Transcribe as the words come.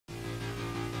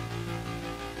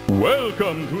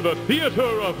Welcome to the Theater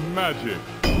of Magic.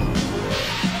 7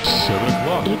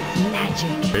 o'clock. It's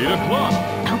magic. 8 o'clock.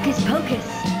 Hocus pocus.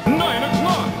 9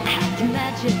 o'clock. Act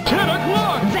magic. 10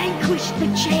 o'clock. Vanquish the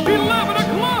chains. 11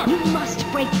 o'clock. You must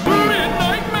break free.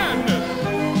 Midnight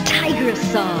Madness. Tiger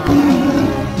Saw.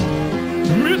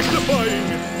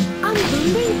 Mystifying.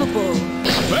 Unbelievable.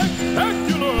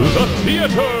 Spectacular. The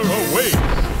Theater awaits.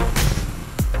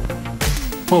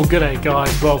 Well, g'day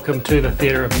guys, welcome to the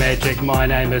Theatre of Magic. My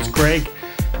name is Greg,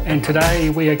 and today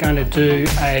we are going to do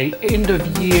a end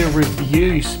of year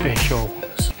review special.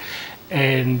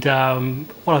 And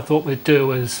what I thought we'd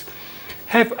do is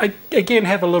have a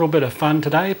little bit of fun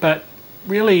today, but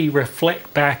really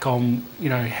reflect back on, you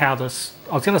know, how this,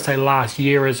 I was going to say last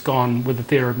year has gone with the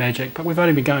Theatre of Magic, but we've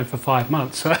only been going for 5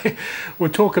 months. So we'll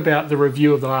talk about the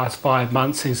review of the last 5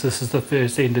 months, since this is the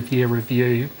first end of year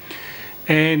review.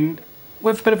 And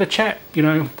with a bit of a chat, you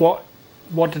know, what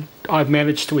did I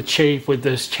manage to achieve with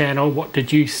this channel? What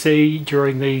did you see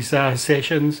during these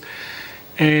sessions?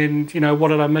 And, you know, what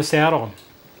did I miss out on?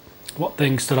 What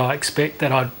things did I expect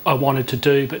that I wanted to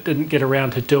do but didn't get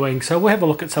around to doing? So we'll have a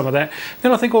look at some of that.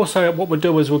 Then I think also what we'll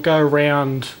do is we'll go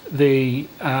around the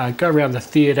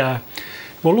theatre.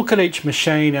 We'll look at each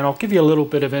machine, and I'll give you a little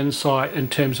bit of insight in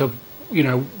terms of, you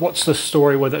know, what's the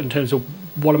story with it, in terms of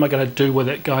what am I going to do with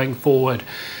it going forward.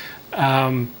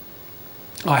 I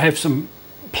have some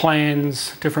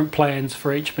plans, different plans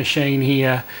for each machine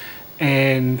here,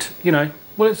 and, you know,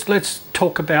 well, let's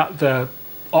talk about the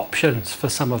options for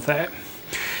some of that.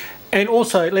 And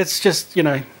also let's just, you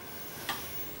know,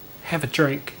 have a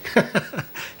drink.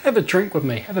 Have a drink with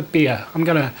me, have a beer.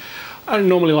 I don't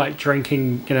normally like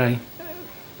drinking, you know,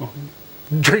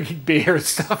 drinking beer and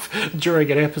stuff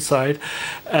during an episode,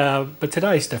 but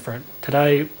today's different.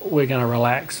 Today we're going to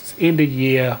relax. It's end of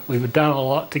year, we've done a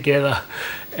lot together,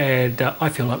 and I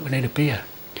feel like we need a beer.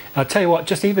 I'll tell you what,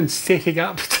 just even setting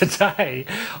up today,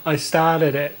 I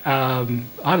started at I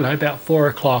don't know, about 4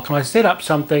 o'clock, and I set up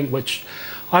something which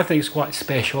I think is quite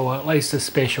special, or at least is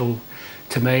special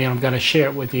to me, and I'm going to share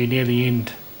it with you near the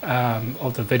end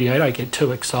of the video. Don't get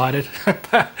too excited,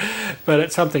 but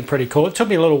it's something pretty cool. It took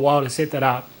me a little while to set that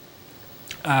up,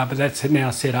 but that's now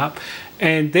set up.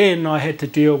 And then I had to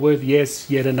deal with,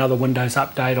 yes, yet another Windows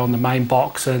update on the main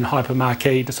box, and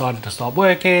Hypermarquee decided to stop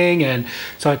working, and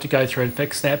so I had to go through and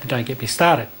fix that. But don't get me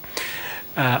started.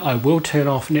 I will turn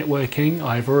off networking.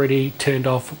 I've already turned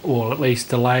off, or at least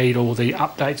delayed, all the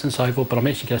updates and so forth, but I'm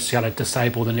actually just going to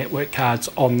disable the network cards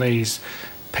on these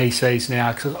PCs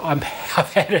now, because I've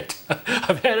had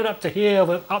it up to here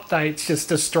with updates just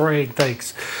destroying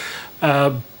things.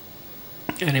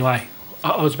 Anyway,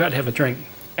 I was about to have a drink,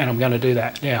 and I'm going to do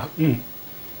that now.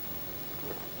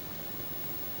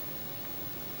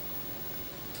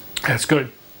 That's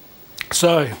good.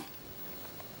 So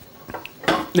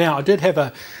now I did have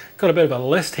got a bit of a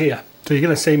list here, so you're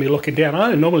going to see me looking down.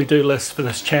 I don't normally do lists for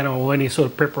this channel or any sort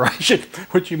of preparation,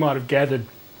 which you might have gathered.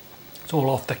 It's all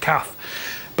off the cuff.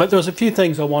 But there was a few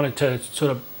things I wanted to sort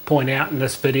of point out in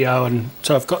this video, and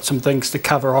so I've got some things to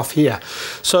cover off here.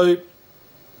 So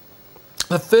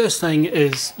the first thing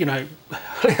is, you know,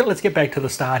 let's get back to the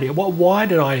start here. Why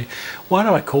did I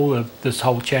call this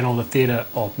whole channel the Theatre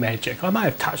of Magic? I may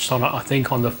have touched on it, I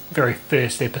think, on the very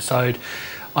first episode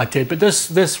I did, but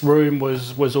this room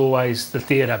was always the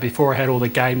theatre. Before I had all the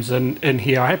games in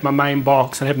here, I had my main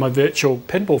box and had my virtual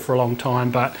pinball for a long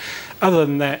time, but other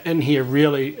than that, in here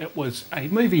really it was a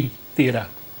movie theatre.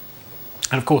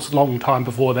 And of course, a long time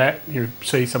before that, you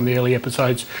see some of the early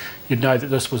episodes, you'd know that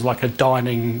this was like a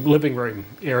dining living room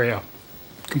area.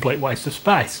 Complete waste of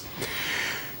space.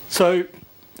 So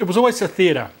it was always a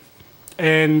theatre.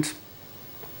 And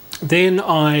then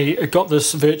I got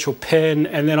this virtual pen,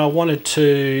 and then I wanted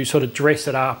to sort of dress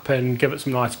it up and give it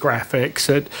some nice graphics.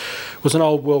 It was an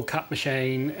old World Cup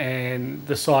machine, and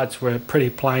the sides were pretty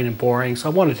plain and boring,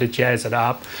 so I wanted to jazz it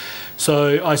up.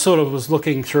 So I sort of was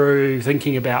looking through,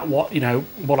 thinking about what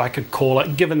I could call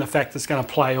it, given the fact it's going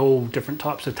to play all different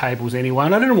types of tables anyway.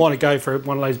 And I didn't want to go for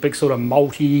one of those big sort of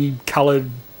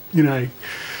multi-coloured, you know,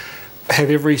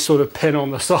 have every sort of pin on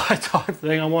the side type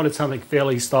thing. I wanted something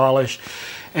fairly stylish,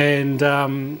 and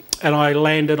I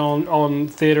landed on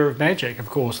Theatre of Magic, of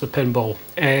course, the pinball,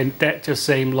 and that just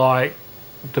seemed like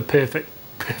the perfect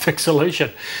solution.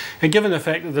 And given the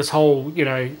fact that this whole, you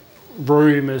know,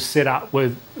 room is set up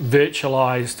with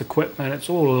virtualized equipment, it's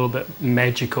all a little bit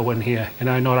magical in here, you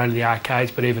know, not only the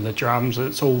arcades but even the drums,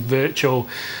 it's all virtual.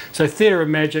 So Theatre of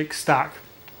Magic stuck.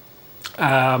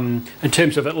 In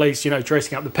terms of at least, you know,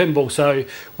 dressing up the pinball. So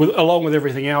along with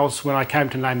everything else, when I came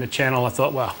to name the channel, I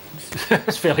thought, well,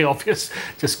 it's fairly obvious,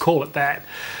 just call it that.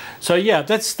 So yeah,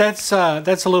 that's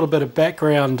a little bit of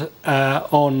background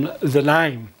on the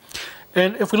name.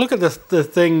 And if we look at the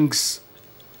things,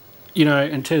 you know,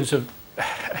 in terms of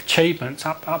achievements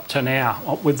up to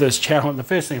now with this channel, and the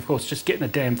first thing, of course, just getting the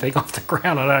damn thing off the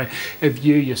ground. I don't know if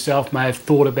you yourself may have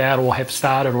thought about or have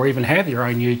started or even have your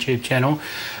own YouTube channel.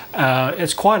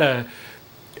 It's quite a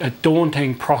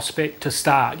daunting prospect to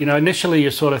start. You know, initially you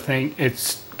sort of think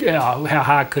it's, how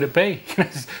hard could it be?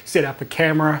 Set up a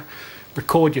camera,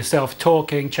 record yourself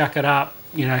talking, chuck it up,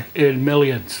 you know, earn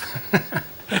millions.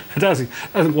 It doesn't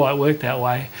quite work that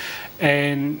way.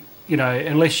 And, you know,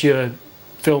 unless you're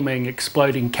filming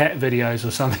exploding cat videos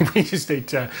or something, we just need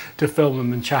to film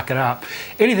them and chuck it up.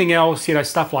 Anything else, you know,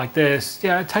 stuff like this, you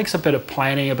know, it takes a bit of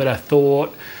planning, a bit of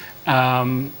thought. You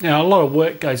know, a lot of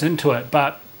work goes into it,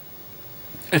 but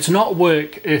it's not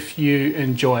work if you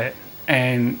enjoy it.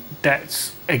 And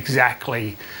that's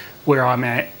exactly where I'm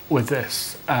at with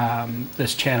this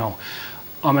this channel.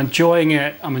 I'm enjoying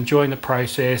it. I'm enjoying the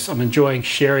process. I'm enjoying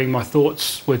sharing my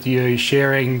thoughts with you,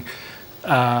 sharing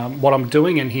what I'm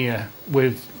doing in here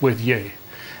with you.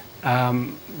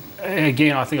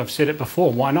 Again, I think I've said it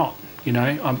before, why not? You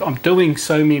know, I'm doing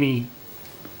so many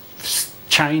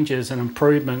changes and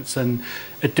improvements and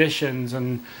additions,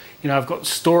 and you know, I've got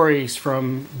stories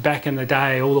from back in the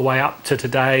day all the way up to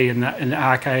today in the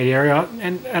arcade area,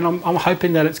 and I'm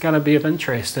hoping that it's going to be of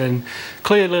interest, and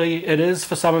clearly it is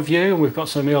for some of you, and we've got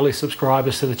some early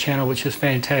subscribers to the channel, which is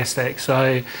fantastic.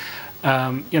 So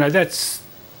you know,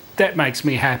 that makes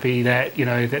me happy that, you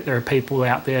know, that there are people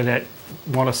out there that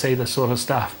want to see this sort of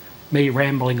stuff. Me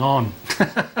rambling on.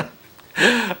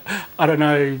 I don't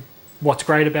know what's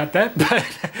great about that, but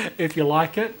if you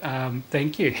like it,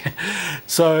 thank you.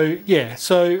 So yeah,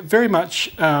 so very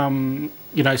much,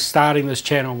 you know, starting this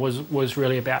channel was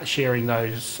really about sharing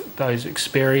those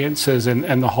experiences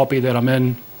and the hobby that I'm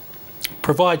in,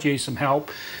 provide you some help,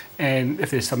 and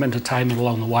if there's some entertainment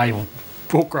along the way,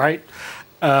 well great.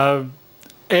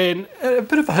 And a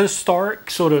bit of a historic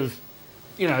sort of,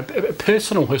 you know, a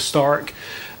personal historic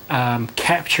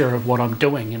capture of what I'm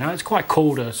doing. You know, it's quite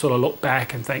cool to sort of look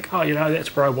back and think, oh, you know,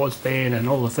 that's where I was then, and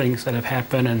all the things that have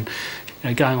happened, and you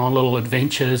know, going on little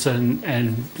adventures, and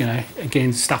you know,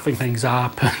 again, stuffing things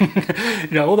up.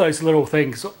 You know, all those little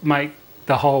things make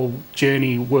the whole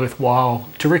journey worthwhile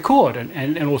to record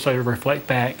and also reflect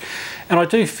back. And I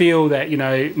do feel that, you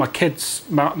know, my kids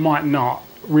might not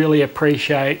really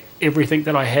appreciate everything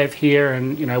that I have here,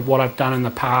 and you know, what I've done in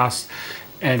the past,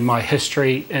 and my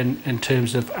history in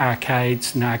terms of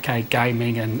arcades and arcade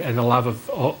gaming, and the love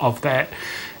of that.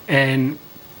 And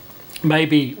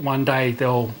maybe one day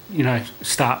they'll, you know,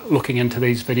 start looking into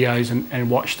these videos and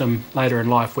watch them later in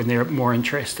life when they're more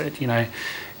interested. You know,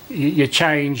 you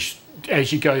change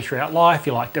as you go throughout life,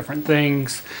 you like different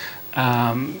things.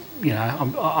 You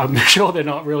know, I'm sure they're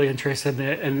not really interested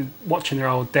in watching their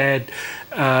old dad,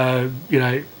 you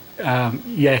know,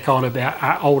 yak on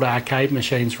about old arcade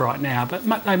machines right now, but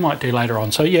they might do later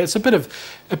on. So yeah, it's a bit of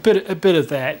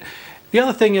that. The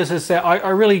other thing is that I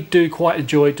really do quite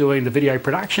enjoy doing the video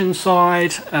production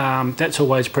side. That's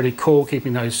always pretty cool,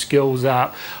 keeping those skills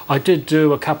up. I did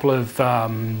do a couple of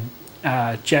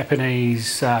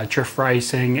Japanese drift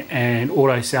racing and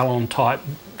auto salon type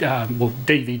well,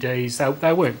 DVDs.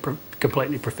 They weren't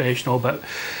completely professional, but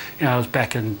you know, I was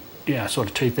back in, you know, sort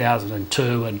of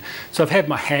 2002, and so I've had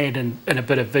my hand in a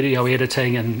bit of video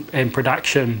editing and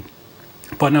production,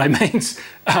 by no means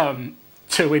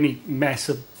to any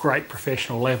massive great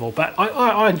professional level, but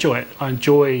I enjoy it. I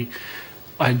enjoy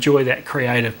that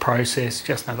creative process,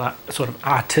 just another sort of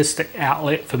artistic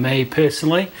outlet for me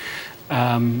personally.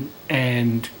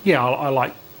 And yeah, I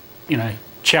like, you know,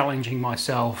 challenging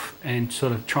myself and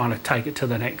sort of trying to take it to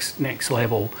the next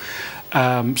level.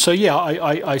 So yeah,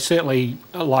 I certainly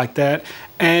like that.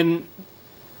 And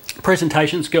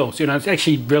presentation skills, you know, it's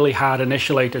actually really hard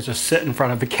initially to just sit in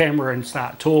front of the camera and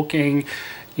start talking.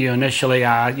 You initially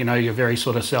are, you know, you're very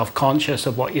sort of self-conscious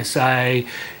of what you say.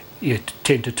 You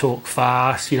tend to talk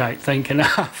fast, you don't think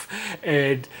enough,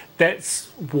 and that's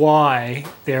why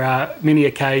there are many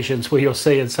occasions where you'll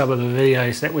see in some of the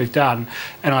videos that we've done,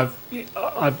 and I've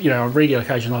you know, on regular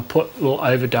occasions I've put little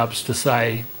overdubs to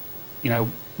say, you know,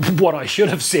 what I should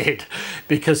have said,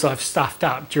 because I've stuffed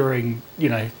up during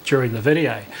the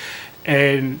video.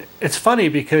 And it's funny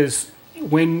because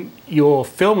when you're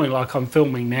filming like I'm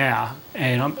filming now,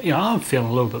 and I'm feeling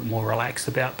a little bit more relaxed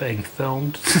about being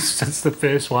filmed since the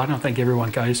first one. I think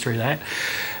everyone goes through that.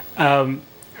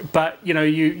 But you know,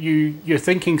 you're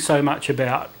thinking so much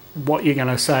about what you're going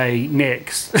to say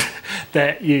next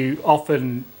that you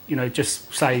often, you know,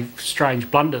 just say strange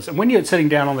blunders. And when you're sitting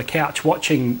down on the couch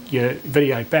watching your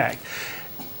video back,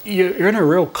 you're in a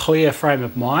real clear frame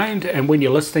of mind, and when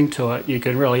you're listening to it, you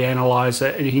can really analyze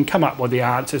it and you can come up with the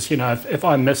answers. You know, if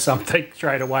I miss something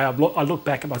straight away, I look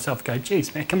back at myself and go,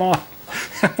 geez, man, come on.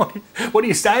 What are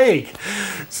you saying?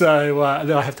 So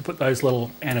then I have to put those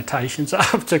little annotations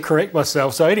up to correct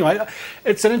myself. So anyway,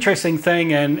 it's an interesting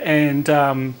thing,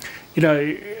 and you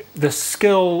know, the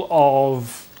skill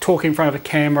of talking in front of a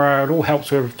camera, it all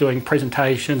helps with doing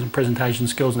presentations and presentation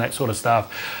skills and that sort of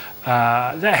stuff.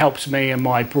 That helps me in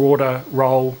my broader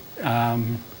role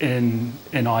in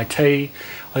IT. I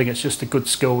think it's just a good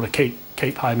skill to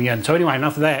keep homing in. So anyway,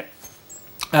 enough of that.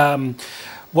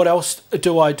 What else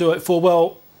do I do it for?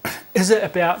 Well, is it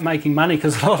about making money?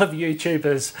 Because a lot of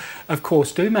YouTubers, of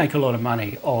course, do make a lot of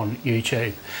money on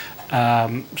YouTube.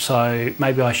 So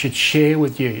maybe I should share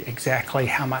with you exactly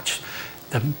how much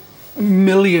the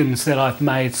millions that I've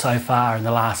made so far in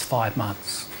the last 5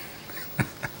 months.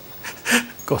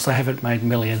 Of course, I haven't made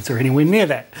millions or anywhere near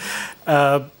that.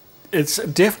 It's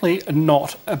definitely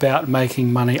not about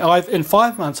making money. In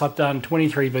 5 months, I've done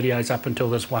 23 videos up until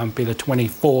this one, be the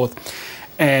 24th.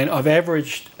 And I've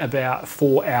averaged about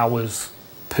 4 hours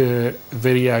per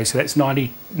video. So that's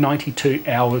 92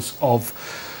 hours of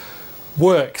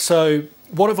work. So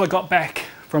what have I got back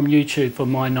from YouTube for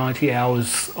my 90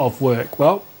 hours of work?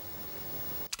 Well,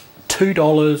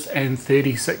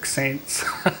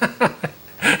 $2.36.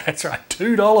 That's right,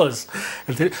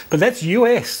 $2. But that's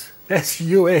US. That's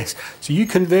US. So you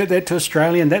convert that to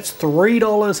Australian, that's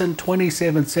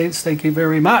 $3.27. Thank you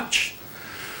very much.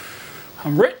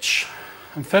 I'm rich.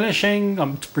 I'm finishing.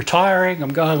 I'm retiring.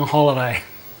 I'm going on holiday.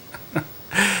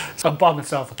 So I'll buy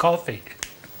myself a coffee.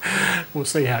 We'll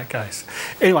see how it goes.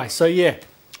 Anyway, so yeah,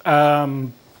 I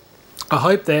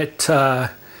hope that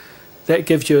that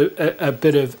gives you a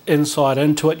bit of insight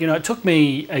into it. You know, it took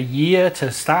me a year to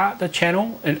start the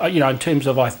channel, and you know, in terms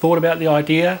of I thought about the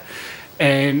idea,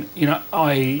 and you know,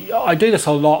 I do this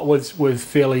a lot with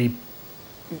fairly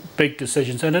big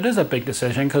decisions, and it is a big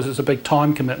decision because it's a big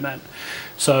time commitment.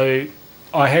 So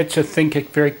I had to think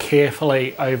it very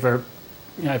carefully over,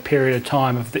 you know, a period of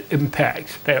time of the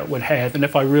impact that it would have, and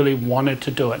if I really wanted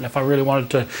to do it, and if I really wanted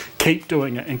to keep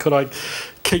doing it, and could I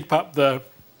keep up the,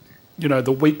 you know,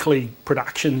 the weekly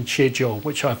production schedule,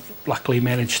 which I've luckily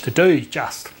managed to do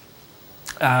just.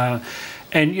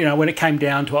 And you know, when it came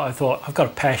down to it, I thought, I've got a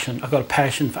passion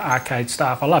for arcade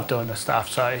stuff. I love doing this stuff,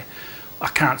 so I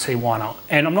can't see why not.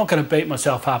 And I'm not going to beat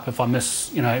myself up if I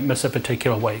miss a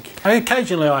particular week.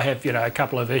 Occasionally I have, you know, a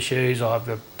couple of issues. I have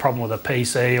a problem with the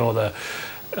PC or the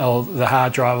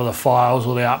hard drive or the files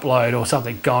or the upload or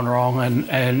something gone wrong,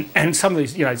 and some of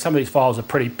these, you know, some of these files are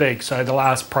pretty big, so the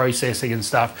last processing and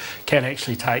stuff can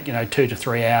actually take, you know, 2 to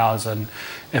 3 hours, and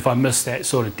if I miss that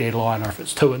sort of deadline, or if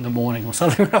it's 2 in the morning or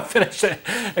something when I finish it,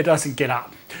 it doesn't get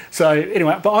up. So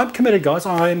anyway, but I'm committed, guys.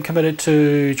 I am committed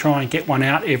to try and get one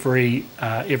out every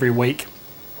week,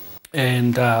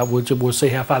 and we'll see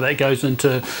how far that goes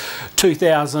into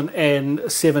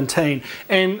 2017.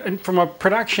 And from a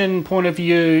production point of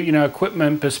view, you know,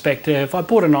 equipment perspective, I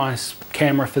bought a nice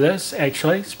camera for this,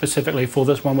 actually, specifically for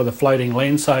this one with a floating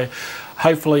lens. So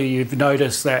hopefully you've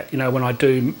noticed that, you know, when I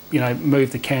do, you know,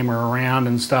 move the camera around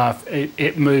and stuff,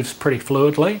 it moves pretty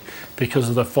fluidly because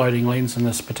of the floating lens in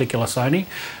this particular Sony.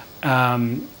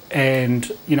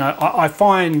 And, you know, I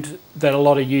find that a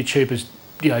lot of YouTubers,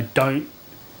 you know, don't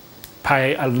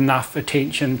pay enough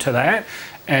attention to that,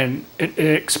 and it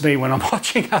irks me when I'm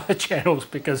watching other channels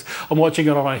because I'm watching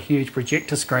it on a huge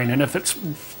projector screen, and if it's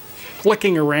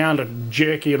flicking around and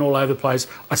jerky and all over the place,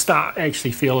 I start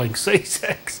actually feeling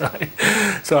seasick. So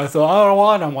I thought, oh, well,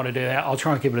 I don't want to do that. I'll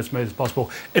try and keep it as smooth as possible.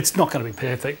 It's not going to be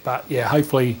perfect, but yeah,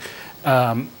 hopefully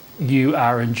you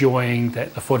are enjoying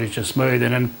that the footage is smooth,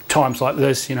 and in times like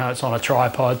this, you know, it's on a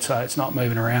tripod, so it's not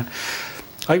moving around.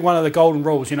 I think one of the golden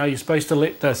rules, you know, you're supposed to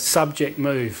let the subject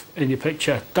move in your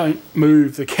picture. Don't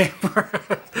move the camera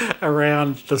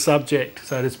around the subject,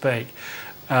 so to speak.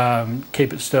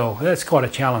 Keep it still. That's quite a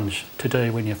challenge to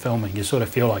do when you're filming. You sort of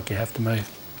feel like you have to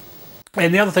move.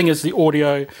 And the other thing is the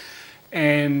audio,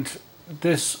 and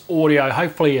this audio,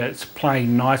 hopefully it's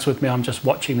playing nice with me. I'm just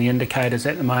watching the indicators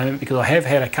at the moment because I have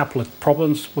had a couple of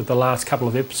problems with the last couple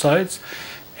of episodes,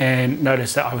 and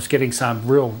noticed that I was getting some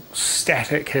real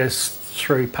static hiss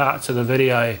through parts of the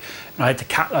video, and I had to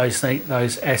cut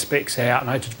those aspects out, and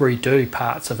I had to redo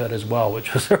parts of it as well,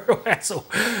 which was a real hassle.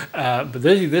 But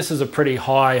this is a pretty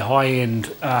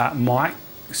high-end mic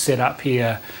setup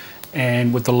here,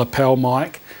 and with the lapel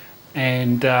mic,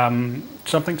 and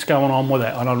something's going on with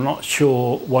it, and I'm not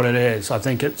sure what it is. I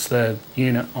think it's the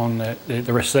unit on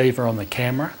the receiver on the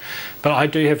camera, but I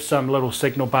do have some little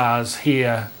signal bars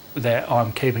here that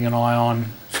I'm keeping an eye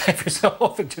on every so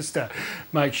often just to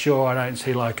make sure I don't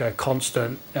see like a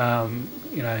constant,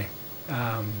 you know,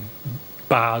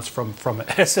 bars from it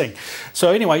hissing.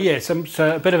 So anyway, yeah, so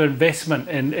a bit of investment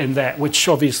in that, which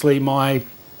obviously my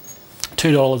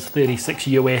 $2.36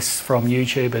 US from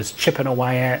YouTube is chipping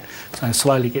away at. So I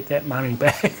slowly get that money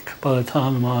back by the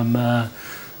time I'm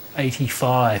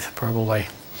 85 probably.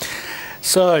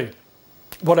 So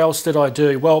what else did I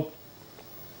do? Well,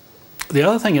 the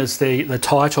other thing is the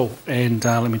title, and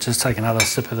let me just take another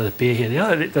sip of the beer here.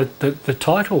 The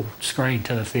title screen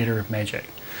to the Theatre of Magic.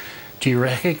 Do you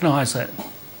recognise it?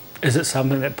 Is it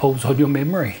something that pulls on your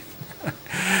memory?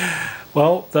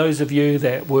 Well, those of you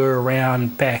that were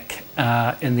around back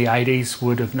in the 80s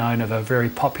would have known of a very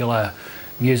popular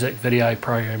music video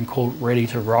program called Ready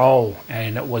to Roll,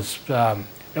 and it was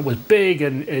big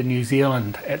in New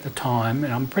Zealand at the time,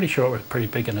 and I'm pretty sure it was pretty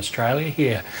big in Australia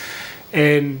here.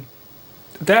 And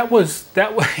that was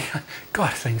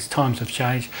God, times have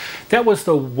changed. That was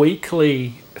the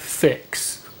weekly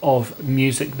fix of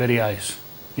music videos,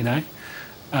 you know,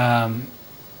 and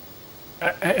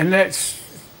that's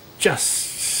just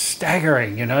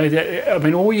staggering, you know. I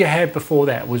mean, all you had before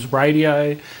that was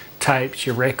radio, tapes,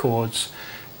 your records,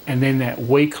 and then that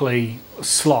weekly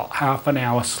slot, half an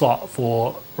hour slot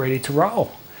for Ready to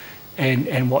Roll,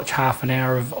 and watch half an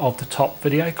hour of the top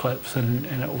video clips, and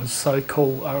it was so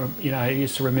cool. You know, I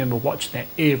used to remember watching that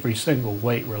every single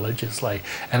week religiously,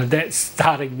 and that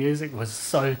starting music was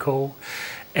so cool,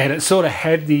 and it sort of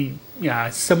had the, you know,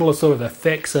 similar sort of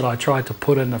effects that I tried to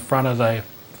put in the front of the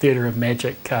Theatre of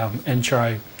Magic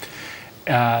intro.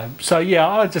 So yeah,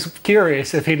 I was just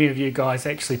curious if any of you guys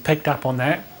actually picked up on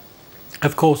that.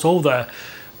 Of course, all the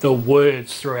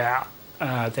words throughout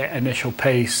that initial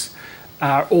piece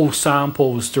are all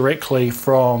samples directly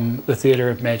from the Theatre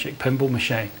of Magic pinball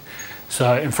machine,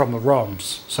 so, and from the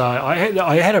ROMs. So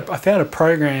I found a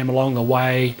program along the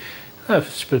way,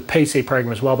 it's a PC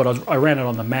program as well, but I ran it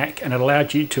on the Mac, and it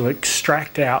allowed you to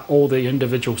extract out all the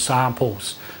individual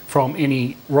samples from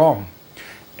any ROM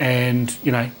and,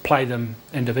 you know, play them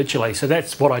individually. So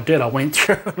that's what I did. I went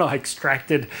through and I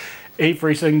extracted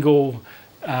every single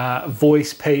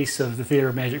voice piece of the Theatre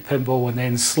of Magic pinball, and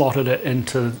then slotted it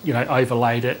into, you know,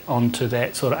 overlaid it onto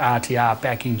that sort of RTR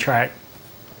backing track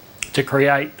to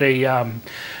create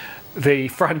the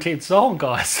front end song,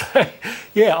 guys.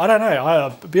 Yeah, I don't know.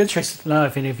 I'd be interested to know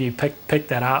if any of you picked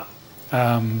that up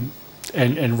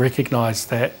and recognised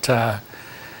that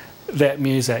that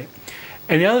music.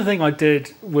 And the other thing I did,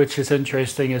 which is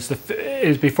interesting, is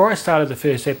before I started the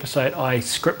first episode, I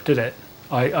scripted it.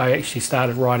 I actually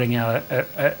started writing out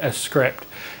a script,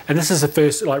 and this is the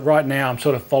first, like right now I'm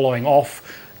sort of following off,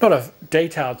 not a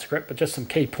detailed script, but just some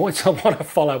key points I want to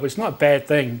follow, which is not a bad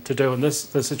thing to do in this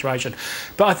situation.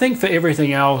 But I think for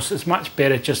everything else, it's much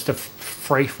better just to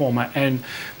freeform it. And,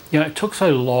 you know, it took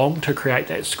so long to create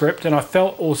that script, and I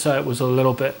felt also it was a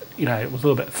little bit, you know, it was a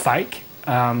little bit fake.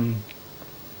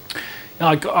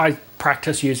 I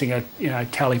practiced using a, you know,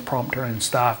 teleprompter and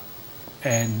stuff,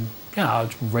 and, you know, I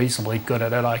was reasonably good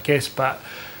at it, I guess, but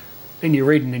then you're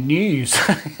reading the news,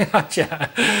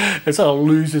 it sort of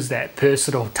loses that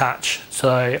personal touch.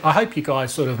 So I hope you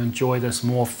guys sort of enjoy this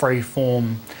more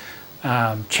free-form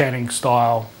chatting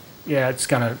style. Yeah,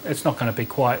 it's not gonna be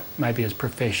quite maybe as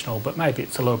professional, but maybe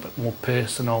it's a little bit more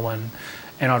personal, and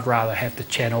I'd rather have the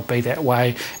channel be that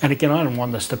way. And again, I don't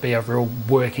want this to be a real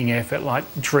working effort, like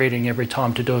dreading every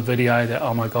time to do a video that,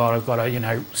 oh my God, I've got to, you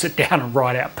know, sit down and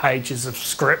write out pages of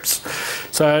scripts.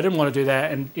 So I didn't want to do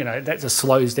that, and, you know, that just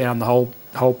slows down the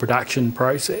whole production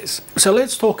process. So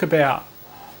let's talk about,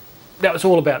 that was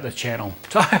all about the channel.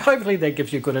 So hopefully that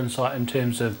gives you a good insight in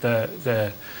terms of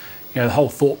the you know, the whole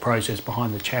thought process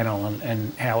behind the channel,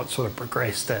 and how it sort of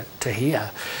progressed to here.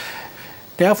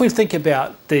 Now, if we think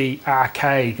about the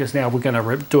arcade, because now we're going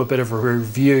to do a bit of a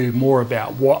review more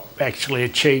about what actually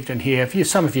achieved in here.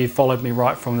 Some of you followed me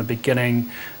right from the beginning,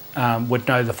 would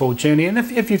know the full journey. And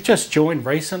if you've just joined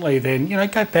recently, then, you know,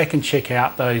 go back and check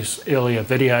out those earlier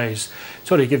videos,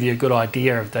 sort of give you a good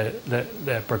idea of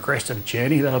the progressive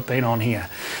journey that I've been on here.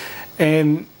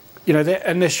 And, you know, that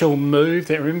initial move,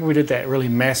 remember we did that really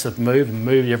massive move and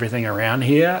moved everything around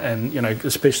here, and, you know,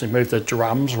 especially moved the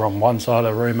drums from one side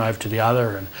of the room over to the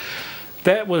other, and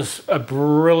that was a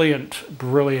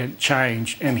brilliant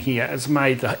change in here. It's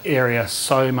made the area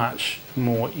so much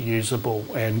more usable,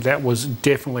 and that was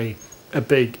definitely a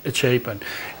big achievement.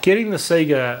 Getting the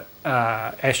Sega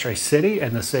Astro City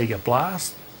and the Sega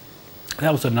Blast,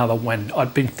 that was another win.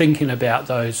 I'd been thinking about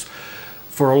those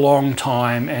for a long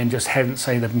time and just hadn't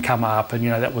seen them come up, and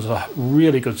that was a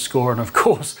really good score. And of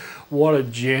course, what a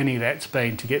journey that's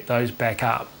been to get those back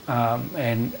up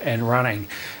and running.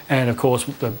 And of course,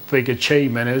 the big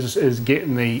achievement is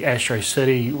getting the Astro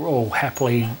City all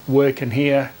happily working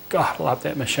here. God, I love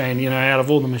that machine. Out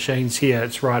of all the machines here,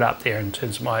 it's right up there in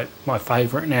terms of my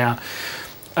favourite now.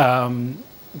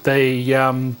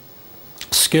 The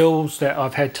skills that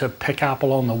I've had to pick up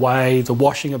along the way, the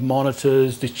washing of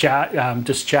monitors,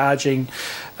 discharging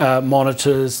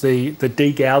monitors, the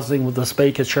degaussing with the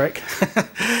speaker trick,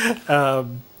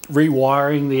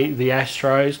 rewiring the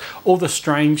Astros, all the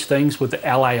strange things with the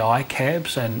LAI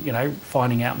cabs, and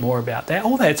finding out more about that.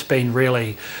 All that's been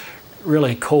really,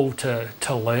 really cool to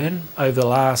learn over the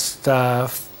last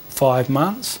 5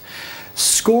 months.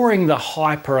 Scoring the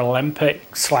Hyper Olympic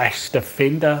 /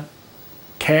 Defender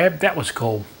cab, that was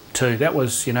cool too. That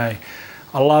was, I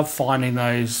love finding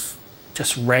those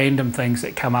just random things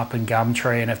that come up in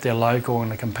Gumtree, and if they're local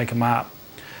and I can pick them up,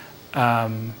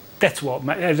 that's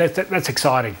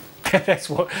exciting.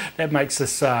 that makes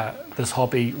this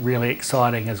hobby really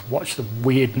exciting, is watch the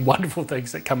weird and wonderful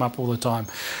things that come up all the time.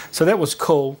 So that was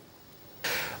cool.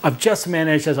 I've just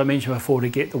managed, as I mentioned before, to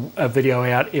get a video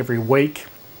out every week.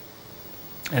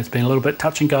 It's been a little bit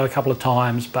touch and go a couple of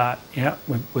times, but yeah,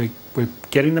 we're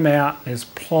getting them out. There's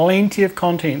plenty of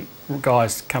content,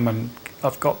 guys, coming.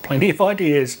 I've got plenty of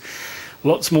ideas,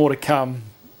 lots more to come.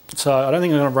 So I don't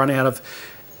think I'm going to run out of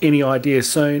any ideas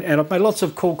soon. And I've made lots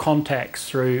of cool contacts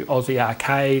through Spacies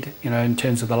Arcade, in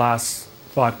terms of the last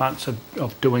 5 months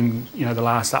of doing, the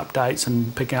last updates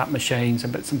and picking up machines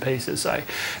and bits and pieces. So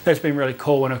that's been really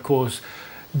cool. And of course,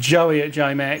 Joey at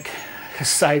JMac has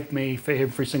saved me for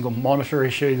every single monitor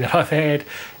issue that I've had,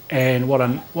 and what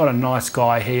a nice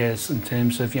guy he is, in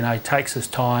terms of takes his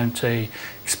time to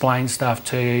explain stuff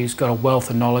to you. He's got a wealth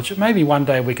of knowledge. Maybe one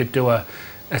day we could do a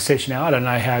session now. I don't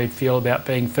know how he'd feel about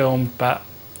being filmed, but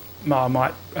I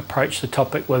might approach the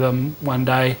topic with him one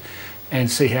day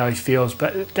and see how he feels.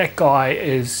 But that guy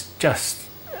is just,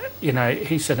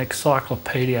 he's an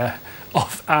encyclopedia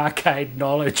of arcade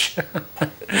knowledge.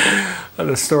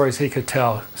 The stories he could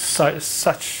tell.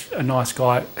 Such a nice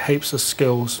guy, heaps of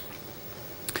skills.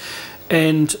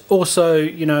 And also,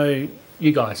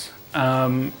 you guys,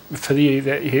 for you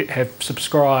that have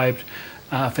subscribed,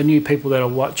 for new people that are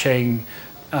watching,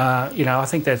 I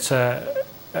think that's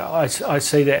I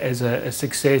see that as a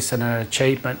success and an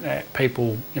achievement that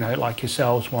people, like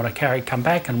yourselves, want to come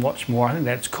back and watch more. I think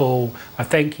that's cool. I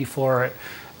thank you for it.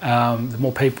 The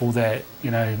more people that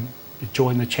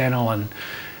join the channel and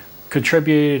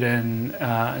contribute, and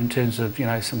in terms of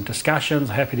some discussions,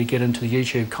 I'm happy to get into the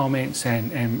YouTube comments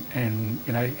and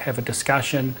have a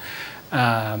discussion.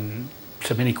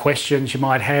 So many questions you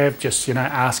might have, just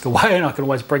ask away, and I can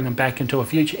always bring them back into a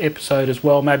future episode as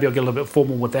well. Maybe I'll get a little bit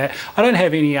formal with that. I don't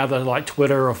have any other like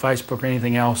Twitter or Facebook or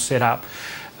anything else set up.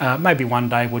 Maybe one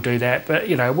day we'll do that, but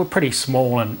we're pretty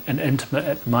small and intimate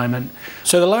at the moment.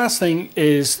 So the last thing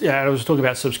is, I was talking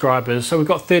about subscribers. So we've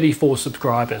got 34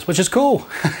 subscribers, which is cool.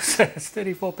 So it's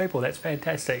 34 people. That's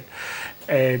fantastic.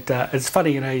 And it's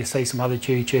funny, you see some other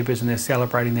YouTubers and they're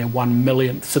celebrating their 1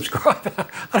 millionth subscriber.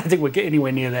 I don't think we'll get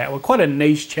anywhere near that. We're quite a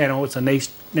niche channel. It's a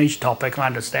niche topic. I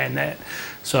understand that.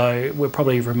 So we'll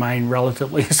probably remain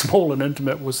relatively small and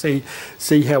intimate. We'll see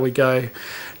how we go.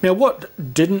 Now, what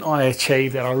didn't I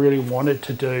achieve that I really wanted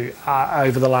to do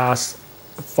over the last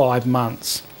 5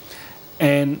 months?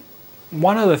 And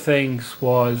one of the things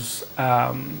was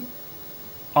I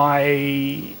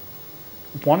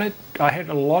had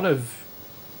a lot of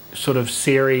sort of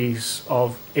series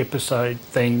of episode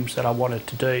themes that I wanted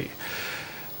to do,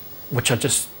 which I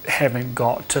just haven't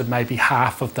got to maybe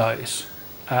half of those.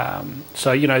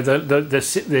 So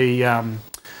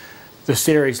the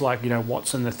series, like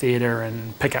what's in the theatre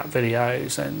and pick-up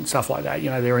videos and stuff like that,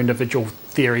 they're individual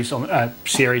series on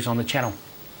the channel.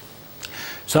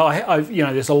 So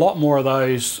there's a lot more of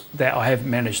those that I haven't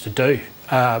managed to do,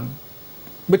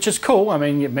 which is cool. I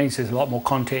mean, it means there's a lot more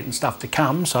content and stuff to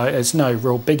come, so it's no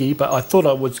real biggie, but I thought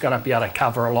I was going to be able to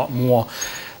cover a lot more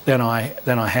than I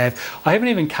have. I haven't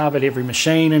even covered every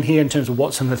machine in here in terms of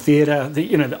what's in the theatre.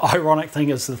 The ironic thing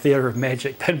is the Theatre of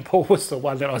Magic Pinball was the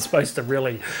one that I was supposed to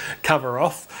really cover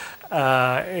off,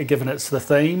 given it's the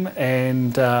theme,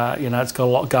 and it's got a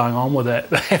lot going on with it.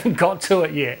 I haven't got to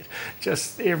it yet.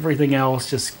 Just everything else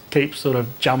just keeps sort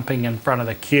of jumping in front of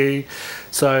the queue.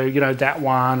 So that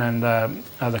one, and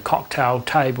the cocktail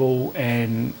table,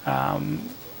 and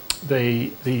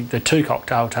the two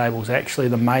cocktail tables, actually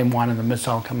the main one and the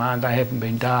missile command, they haven't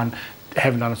been done.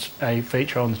 haven't done a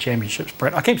feature on the championship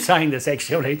sprint. I keep saying this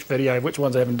actually on each video, which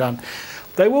ones I haven't done.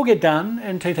 They will get done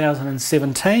in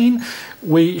 2017.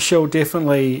 We shall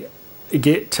definitely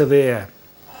get to there.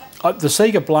 The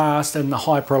Sega Blast and the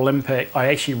Hyper Olympic, I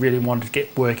actually really wanted to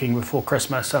get working before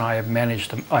Christmas, and I haven't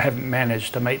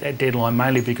managed to meet that deadline,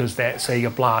 mainly because that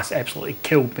Sega Blast absolutely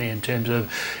killed me in terms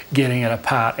of getting it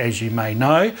apart, as you may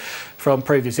know from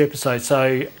previous episodes.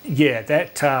 So yeah,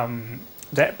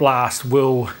 that Blast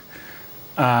will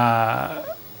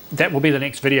that will be the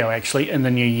next video actually in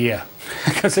the new year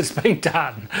because it's been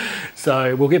done.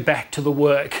 So we'll get back to the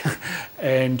work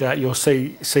and you'll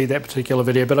see that particular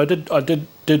video. But I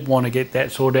did want to get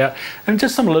that sorted out. And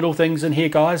just some little things in here,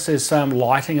 guys. There's some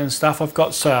lighting and stuff. I've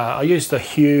got I used the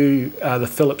hue, the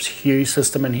Philips hue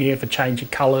system in here for changing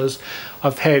colours.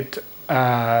 I've had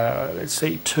let's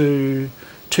see, two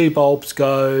bulbs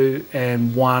go,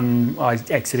 and one I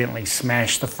accidentally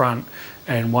smashed the front,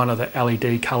 and one of the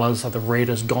LED colours of the red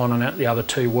is gone in it. The other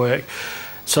two work.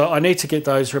 So I need to get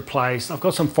those replaced. I've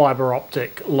got some fibre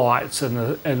optic lights in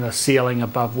the ceiling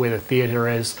above where the theatre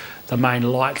is. The main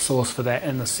light source for that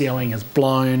in the ceiling is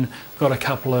blown. I've got a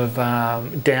couple of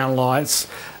down lights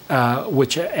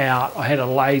which are out. I had a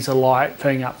laser light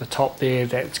thing up the top there,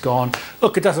 that's gone.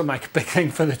 Look, it doesn't make a big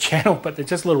thing for the channel, but they're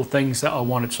just little things that I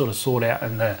want to sort of sort out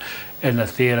in the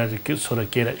theatre to sort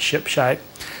of get it ship shape.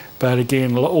 But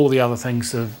again, all the other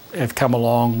things have come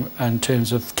along in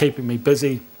terms of keeping me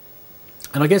busy.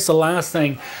 And I guess the last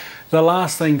thing,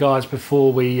 guys,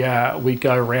 before we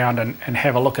go around and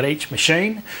have a look at each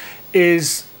machine,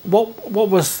 is what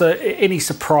was any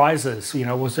surprises? You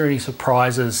know, was there any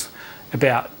surprises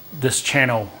about this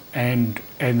channel and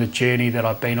the journey that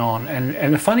I've been on?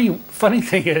 And the funny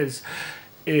thing is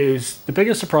the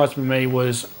biggest surprise for me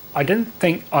was I didn't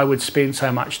think I would spend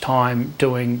so much time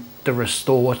doing the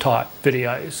restore type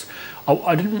videos.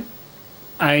 I didn't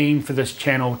aim for this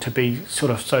channel to be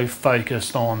sort of so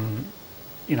focused on,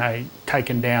 you know,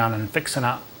 taking down and fixing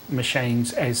up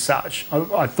machines as such.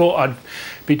 I thought I'd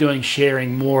be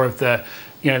sharing more of the,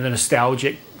 you know, the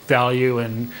nostalgic value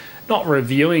and not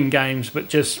reviewing games, but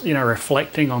just, you know,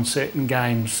 reflecting on certain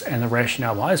games and the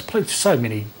rationale why. There's so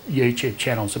many YouTube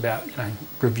channels about, you know,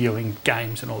 reviewing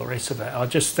games and all the rest of it. I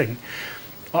just think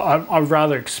I'd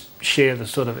rather share the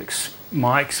sort of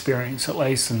my experience at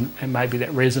least, and maybe that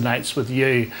resonates with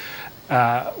you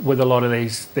with a lot of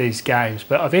these games.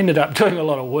 But I've ended up doing a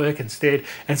lot of work instead,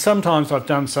 and sometimes I've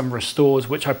done some restores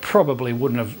which I probably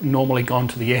wouldn't have normally gone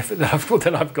to the effort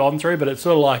that I've gone through. But it's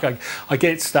sort of like I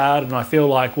get started and I feel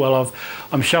like, well,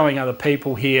 I'm showing other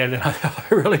people here that I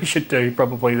really should do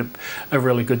probably a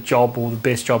really good job, or the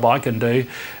best job I can do.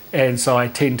 And so I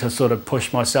tend to sort of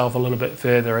push myself a little bit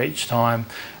further each time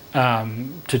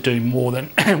to do more than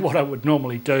what I would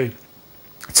normally do.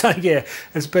 So yeah,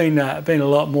 it's been a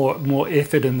lot more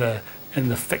effort in the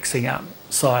fixing up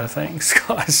side of things,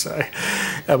 guys. So,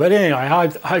 but anyway,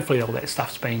 hopefully all that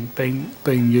stuff's been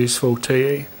useful to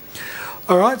you.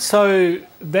 All right, so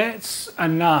that's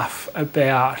enough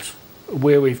about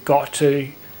where we've got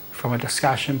to from a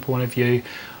discussion point of view.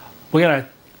 We're going to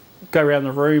go around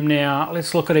the room now.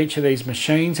 Let's look at each of these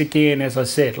machines again. As I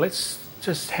said, let's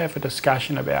just have a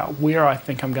discussion about where I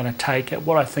think I'm going to take it,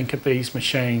 what I think of these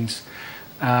machines,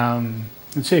 and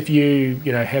see if you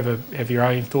know have your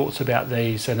own thoughts about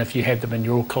these, and if you had them in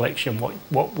your collection,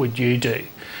 what would you do?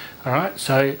 All right,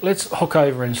 so let's hook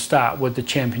over and start with the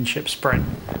Championship Sprint.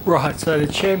 Right, so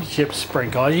the Championship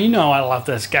Sprint, guys, you know I love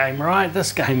this game, right?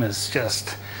 This game is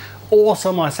just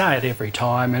awesome. I say it every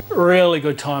time, and really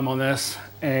good time on this.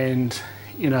 And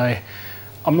you know,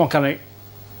 I'm not going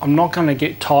to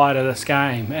get tired of this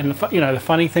game. And you know, the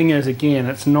funny thing is, again,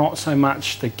 it's not so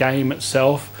much the game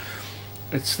itself,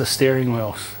 it's the steering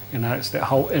wheels. You know, it's that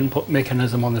whole input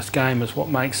mechanism on this game is what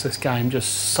makes this game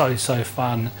just so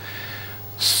fun.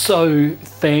 So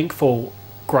thankful,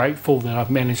 grateful that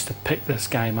I've managed to pick this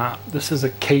game up. This is a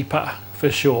keeper for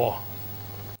sure.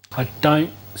 I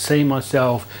don't see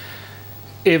myself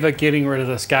ever getting rid of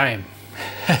this game.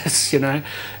 You know,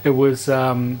 it was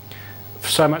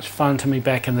so much fun to me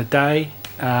back in the day.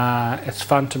 It's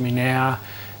fun to me now,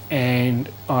 and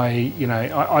I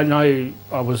know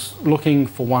I was looking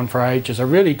for one for ages. I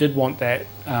really did want that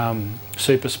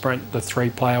Super Sprint, the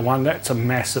 3-player one. That's a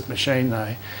massive machine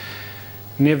though.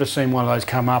 Never seen one of those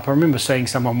come up. I remember seeing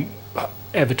someone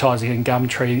advertising in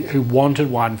Gumtree who wanted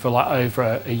one for like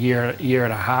over a year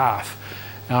and a half.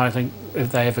 And I don't think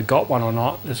if they ever got one or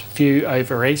not. There's a few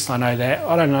over east, I know that.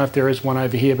 I don't know if there is one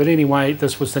over here, but anyway,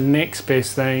 this was the next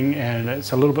best thing, and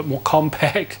it's a little bit more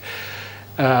compact.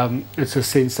 It's a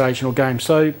sensational game.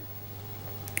 So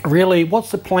really,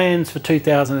 what's the plans for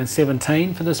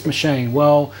 2017 for this machine?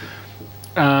 Well,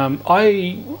 again,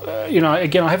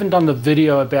 I haven't done the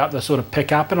video about the sort of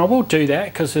pickup, and I will do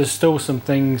that because there's still some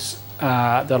things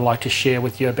that I'd like to share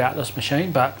with you about this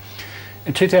machine. But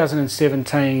in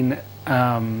 2017,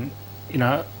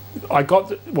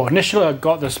 initially I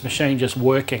got this machine just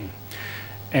working,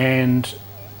 and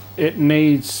it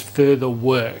needs further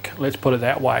work, let's put it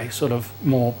that way, sort of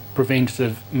more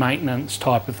preventative maintenance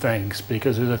type of things,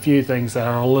 because there's a few things that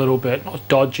are a little bit, not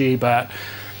dodgy, but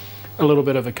a little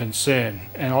bit of a concern,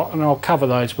 and I'll cover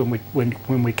those when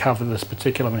we cover this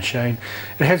particular machine.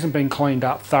 It hasn't been cleaned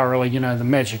up thoroughly. You know, the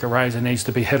magic eraser needs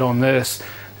to be hit on this.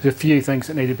 There's a few things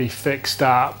that need to be fixed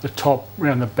up. The top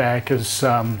around the back is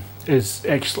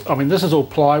actually, I mean, this is all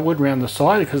plywood around the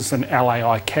side because it's an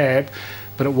LAI cab,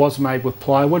 but it was made with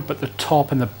plywood, but the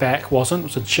top and the back wasn't. It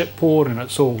was a chipboard and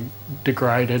it's all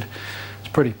degraded. It's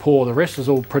pretty poor. The rest is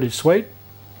all pretty sweet.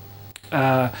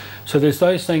 So there's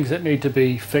those things that need to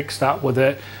be fixed up with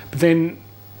it. But then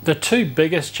the two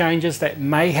biggest changes that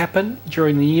may happen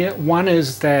during the year, one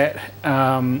is that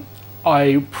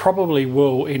I probably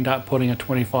will end up putting a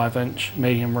 25-inch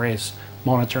medium res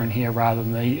monitor in here rather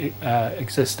than the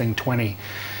existing 20.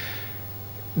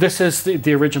 This is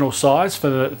the original size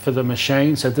for the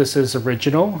machine, so this is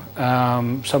original.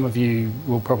 Some of you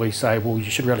will probably say, well, you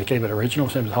should really keep it original,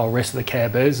 since the whole rest of the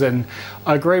cab is, and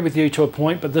I agree with you to a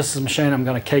point, but this is a machine I'm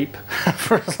going to keep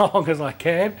for as long as I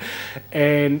can.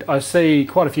 And I see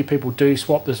quite a few people do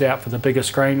swap this out for the bigger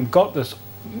screen. We've got this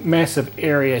massive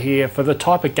area here for the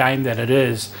type of game that it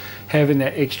is. Having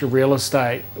that extra real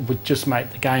estate would just make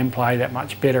the gameplay that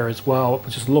much better as well. It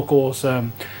would just look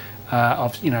awesome.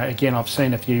 I've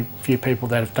seen a few people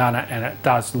that have done it, and it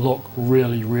does look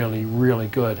really, really, really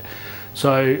good.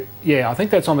 So yeah, I think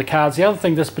that's on the cards. The other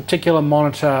thing, this particular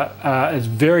monitor is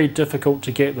very difficult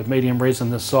to get with medium res in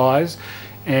this size,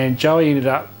 and Joey ended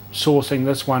up sourcing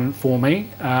this one for me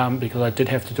because I did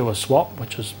have to do a swap,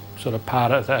 which is sort of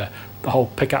part of the whole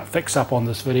pick-up fix-up on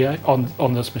this video,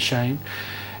 on this machine.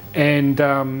 And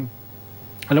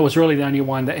it was really the only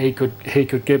one that he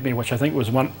could give me, which I think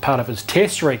was one part of his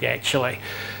test rig actually.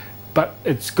 But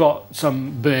it's got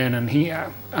some burn in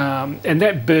here, and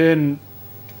that burn,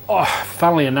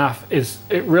 funnily enough,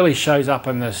 it really shows up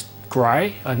in this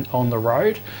grey on the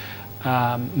road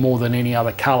more than any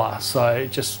other colour. So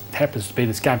it just happens to be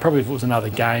this game. Probably if it was another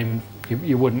game,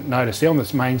 you wouldn't notice. See, on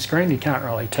this main screen, you can't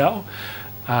really tell.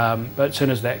 But as soon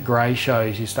as that grey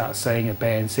shows, you start seeing a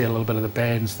band, see a little bit of the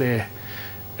bands there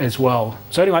as well.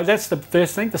 So anyway, that's the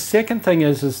first thing. The second thing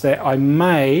is that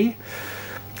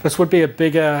this would be a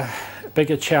bigger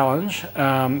challenge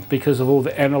because of all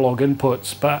the analog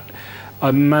inputs, but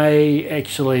I may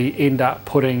actually end up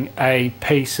putting a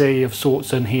PC of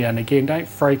sorts in here. And again, don't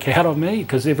freak out on me,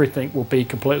 because everything will be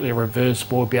completely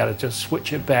reversible. We'll be able to just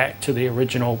switch it back to the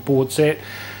original board set.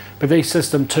 But these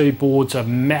System 2 boards are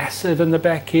massive in the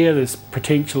back here. There's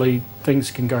potentially things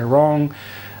can go wrong.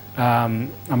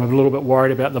 I'm a little bit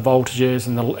worried about the voltages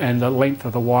and the length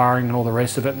of the wiring and all the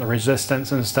rest of it, and the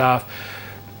resistance and stuff.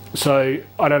 So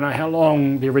I don't know how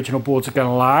long the original boards are going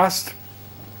to last.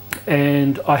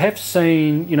 And I have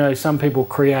seen, you know, some people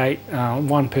create,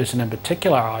 one person in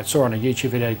particular I saw on a YouTube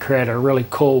video create a really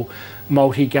cool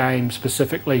multi-game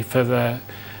specifically for the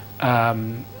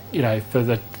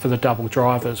for the double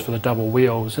drivers, for the double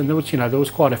wheels, and there was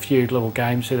quite a few little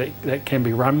games here that can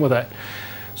be run with it.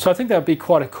 So I think that would be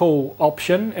quite a cool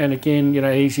option, and again,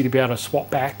 easy to be able to swap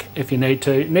back if you need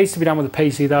to. It needs to be done with a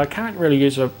PC though. I can't really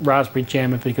use a Raspberry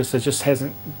Jammer because it just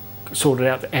hasn't sorted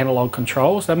out the analog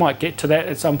controls. They might get to that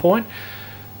at some point,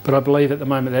 but I believe at the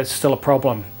moment that's still a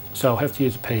problem. So I'll have to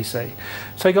use a PC.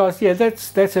 So guys, yeah,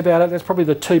 that's about it. That's probably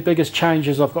the two biggest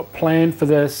changes I've got planned for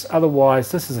this. Otherwise,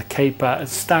 this is a keeper.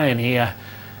 It's staying here.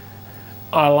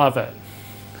 I love it.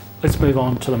 Let's move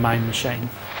on to the main machine.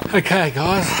 Okay,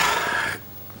 guys.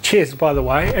 Cheers, by the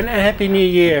way, and Happy New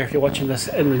Year if you're watching this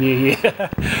in the new year.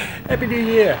 Happy New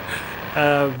Year.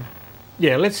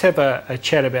 Yeah, let's have a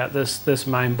chat about this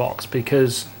main box,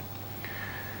 because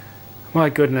my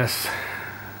goodness,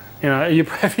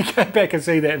 if you go back and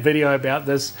see that video about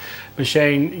this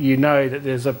machine, you know that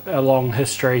there's a long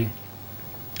history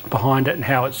behind it and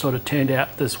how it sort of turned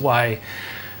out this way.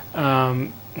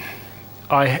 It's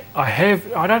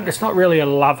not really a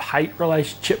love-hate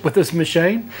relationship with this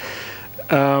machine.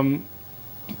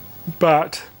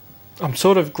 But I'm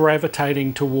sort of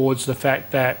gravitating towards the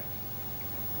fact that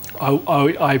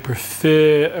I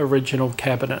prefer original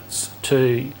cabinets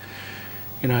to,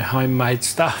 homemade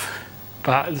stuff.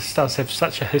 But this does have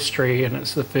such a history, and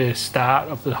it's the first start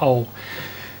of the whole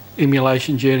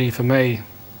emulation journey for me.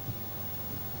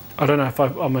 I don't know if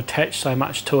I'm attached so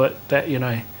much to it that, you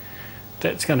know,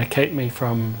 that's going to keep me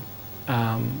from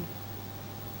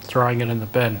throwing it in the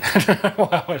bin. Well,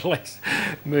 at least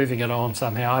moving it on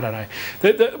somehow. I don't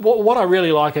know. What I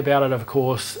really like about it, of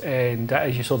course, and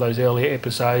as you saw those earlier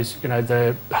episodes, you know,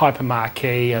 the hyper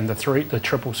marquee and the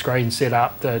triple screen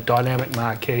setup, the dynamic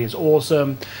marquee is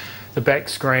awesome. The back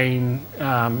screen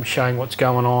showing what's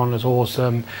going on is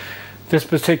awesome. This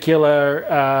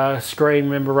particular screen,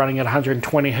 remember, running at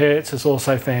 120 Hertz is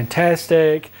also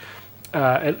fantastic.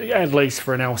 At least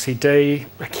for an LCD.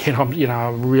 Again, I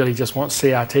really just want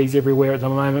CRTs everywhere at the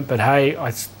moment, but hey,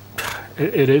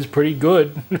 it is pretty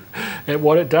good at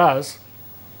what it does.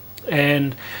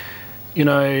 And you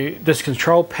know, this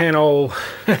control panel,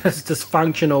 as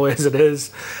dysfunctional as it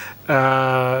is,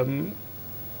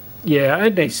 yeah,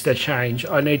 it needs to change.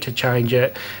 I need to change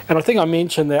it. And I think I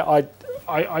mentioned that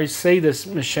I see this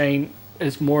machine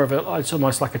as more of it's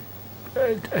almost like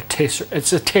a test.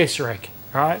 It's a tesseract,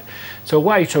 right? So a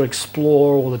way to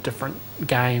explore all the different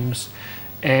games.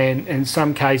 And in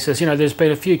some cases, you know, there's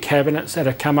been a few cabinets that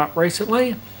have come up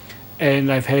recently, and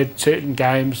they've had certain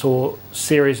games or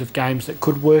series of games that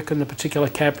could work in the particular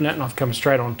cabinet, and I've come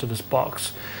straight onto this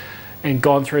box and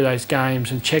gone through those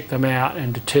games and checked them out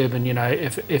and determined, you know,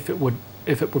 if it would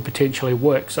potentially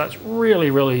work. So it's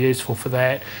really, really useful for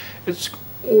that. It's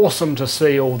awesome to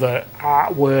see all the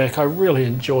artwork. I really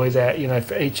enjoy that, you know,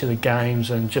 for each of the games,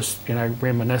 and just, you know,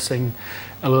 reminiscing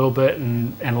a little bit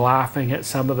and laughing at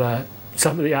some of the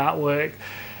artwork.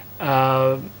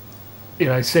 You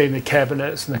know, seeing the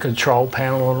cabinets and the control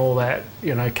panel and all that,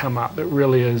 you know, come up. It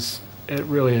really is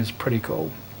pretty cool.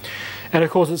 And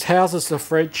of course, it houses the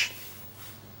fridge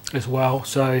as well.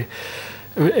 So,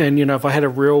 and you know, if I had a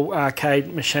real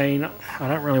arcade machine, I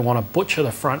don't really want to butcher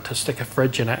the front to stick a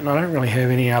fridge in it, and I don't really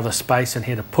have any other space in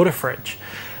here to put a fridge.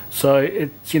 So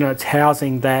it's, you know, it's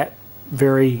housing that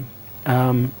very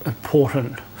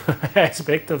important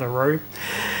aspect of the room.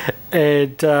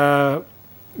 And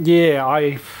yeah,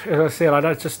 as I said,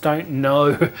 I just don't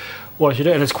know what I should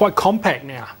do. And it's quite compact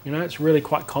now, you know, it's really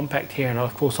quite compact here. And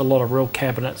of course, a lot of real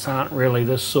cabinets aren't really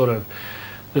this sort of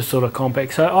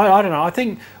compact. So I don't know. I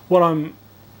think what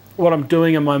I'm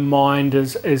doing in my mind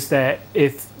is that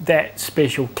if that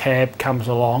special cab comes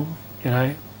along, you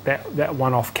know, that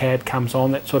one-off cab comes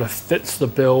on that sort of fits the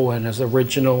bill and is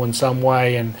original in some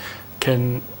way and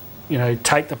can, you know,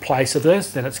 take the place of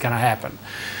this, then it's going to happen.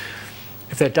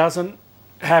 If that doesn't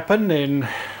happen, then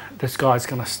this guy's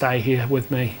going to stay here with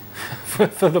me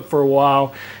for a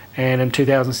while. And in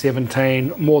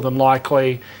 2017, more than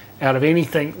likely, out of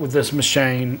anything with this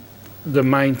machine, the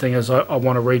main thing is I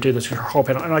want to redo this control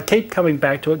panel. And I keep coming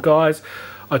back to it, guys.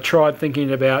 I tried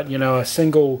thinking about, you know, a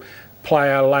single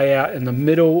player layout in the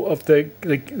middle of the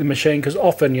machine, because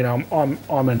often, you know,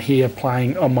 I'm in here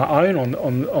playing on my own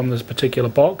on this particular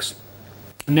box.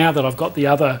 Now that I've got the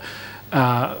other,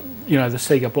 you know, the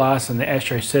Sega Blast and the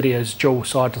Astro City as dual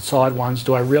side-to-side ones,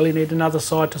 do I really need another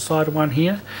side-to-side one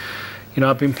here? You know,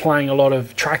 I've been playing a lot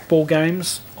of trackball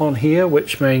games on here,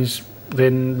 which means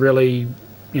then really,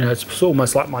 you know, it's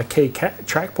almost like my key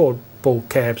trackball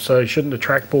cab. So shouldn't the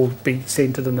trackball be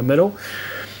centered in the middle?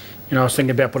 You know, I was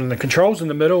thinking about putting the controls in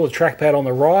the middle, a trackpad on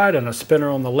the right and a spinner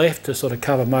on the left to sort of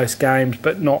cover most games,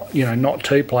 but not, you know, not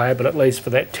two-player, but at least for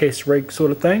that test rig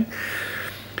sort of thing.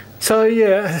 So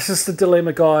yeah, this is the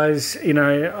dilemma, guys. You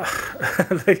know,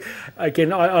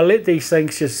 again, I let these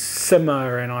things just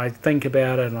simmer and I think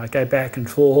about it and I go back and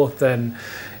forth, and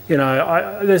you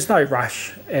know, there's no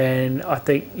rush. And I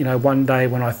think, you know, one day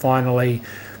when I finally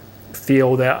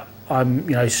feel that I'm,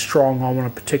 you know, strong on a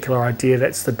particular idea,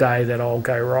 that's the day that I'll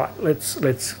go, right, let's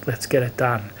get it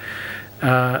done.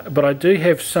 But I do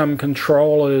have some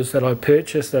controllers that I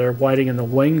purchased that are waiting in the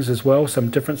wings as well, some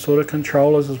different sort of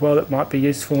controllers as well that might be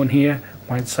useful in here.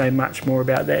 Won't say much more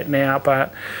about that now,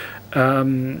 but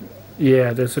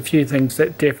yeah, there's a few things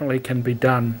that definitely can be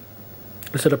done.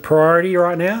 Is it a priority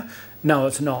right now? No,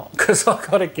 it's not, because I've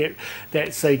got to get that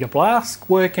Sega Blast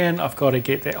working, I've got to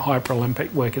get that Hyper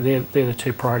Olympic working. They're the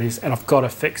two priorities, and I've got to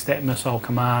fix that missile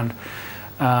command.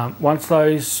 Once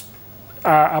those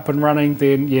are up and running,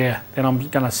 then yeah, then I'm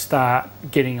going to start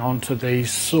getting onto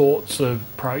these sorts of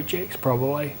projects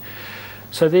probably.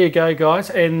 So there you go, guys.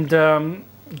 And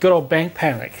good old Bank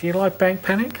Panic. You like Bank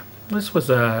Panic? This was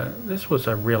a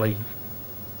really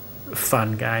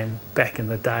fun game back in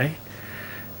the day.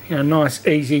 You know, nice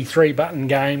easy 3-button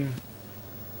game.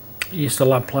 Used to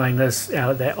love playing this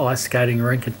out at that ice skating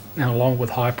rink, and along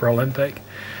with Hyper Olympic.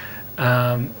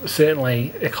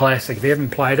 Certainly a classic. If you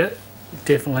haven't played it,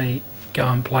 definitely go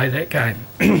and play that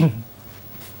game.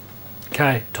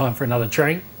 Okay, time for another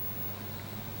drink.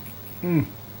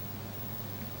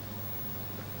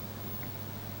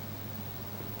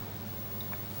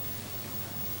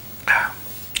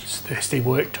 thirsty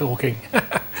work talking.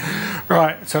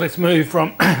 Right, so let's move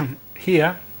from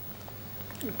here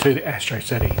to the Astro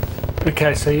City.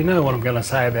 Okay, so you know what I'm going to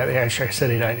say about the Astro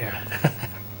City, don't you?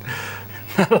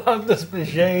 I love this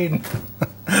machine.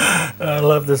 I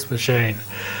love this machine.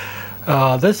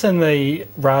 This and the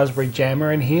Raspberry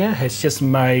Jammer in here has just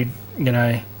made, you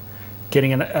know,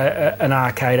 getting an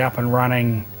arcade up and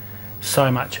running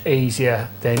so much easier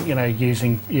than, you know,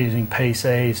 using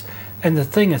PCs. And the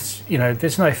thing is, you know,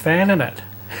 there's no fan in it.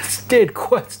 It's dead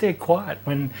quiet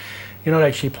when you're not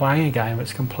actually playing a game.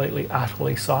 It's completely,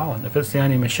 utterly silent. If it's the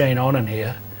only machine on in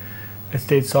here, it's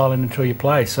dead silent until you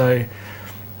play. So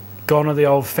gone are the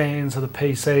old fans of the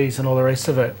PCs and all the rest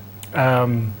of it.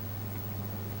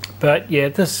 But yeah,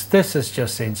 this is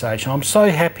just sensational. I'm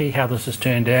so happy how this has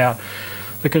turned out.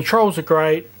 The controls are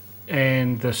great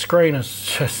and the screen is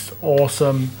just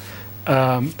awesome.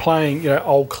 Playing, you know,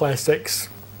 old classics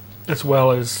as well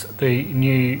as the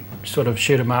new sort of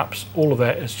shoot 'em ups, all of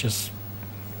that is just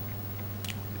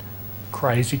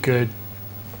crazy good.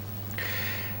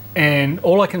 And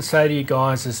all I can say to you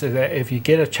guys is that if you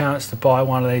get a chance to buy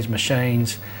one of these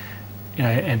machines, you know,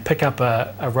 and pick up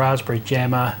a Raspberry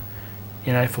Jammer,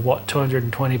 you know, for what,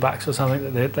 220 bucks or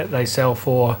something that they sell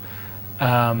for,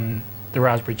 the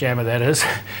Raspberry Jammer that is,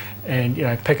 and you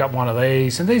know, pick up one of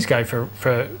these, and these go for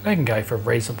they can go for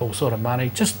reasonable sort of money.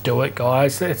 Just do it,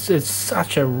 guys. It's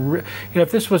such a, you know,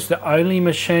 if this was the only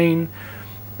machine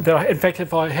that in fact,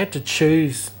 if I had to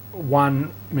choose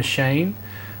one machine,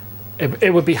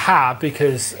 it would be hard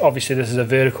because obviously this is a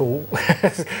vertical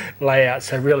layout.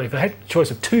 So really, if I had a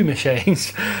choice of two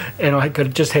machines and I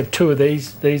could just have two of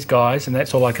these guys, and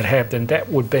that's all I could have, then that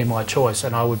would be my choice,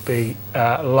 and I would be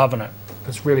loving it.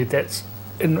 Because really, that's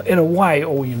in a way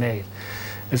all you need.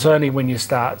 It's only when you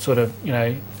start sort of, you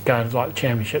know, going to like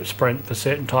championship sprint for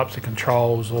certain types of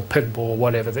controls or pinball or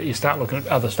whatever that you start looking at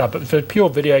other stuff. But for pure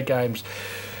video games,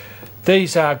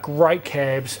 these are great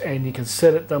cabs, and you can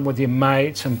sit at them with your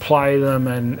mates and play them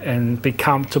and be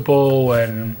comfortable,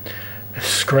 and the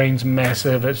screen's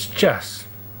massive. It's just,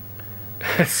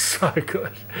 it's so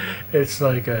good. It's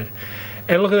so good.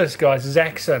 And look at this, guys,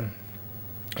 Zaxxon.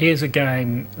 Here's a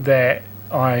game that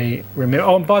I remember.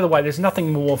 Oh, and by the way, there's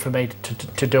nothing more for me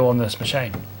to do on this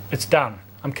machine. It's done.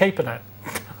 I'm keeping it.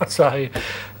 So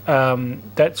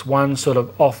that's one sort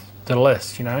of off the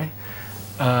list, you know.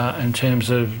 In terms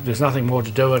of there's nothing more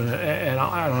to do, and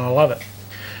I love it.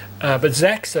 But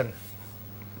Zaxxon,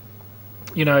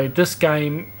 you know, this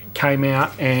game came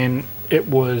out and it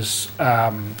was,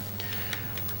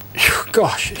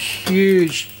 gosh,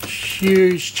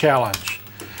 huge challenge.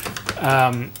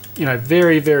 You know,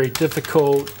 very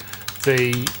difficult.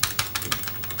 The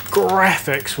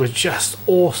graphics were just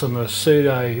awesome. The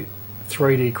pseudo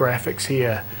 3D graphics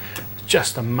here,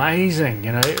 just amazing.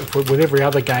 You know, with every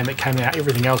other game that came out,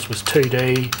 everything else was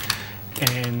 2D,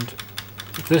 and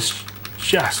this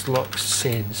just looks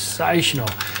sensational.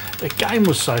 The game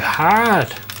was so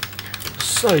hard,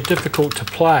 so difficult to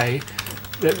play.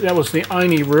 That was the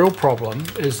only real problem,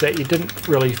 is that you didn't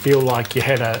really feel like you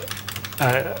had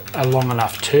a long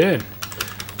enough turn.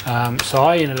 So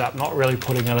I ended up not really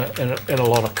putting in a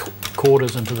lot of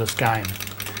quarters into this game.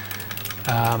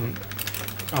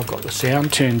 I've got the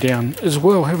sound turned down as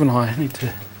well, haven't I? I need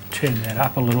to turn that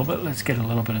up a little bit. Let's get a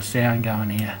little bit of sound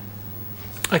going here.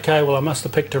 Okay, well, I must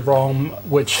have picked a ROM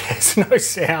which has no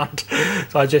sound.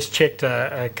 So I just checked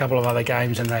a couple of other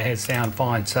games and they had sound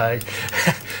fine. So,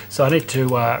 so I need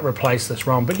to replace this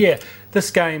ROM. But yeah, this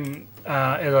game,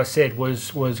 as I said,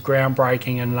 was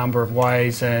groundbreaking in a number of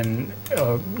ways, and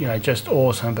you know, just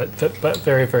awesome, but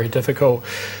very difficult.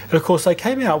 And of course, they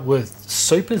came out with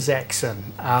Super Zaxxon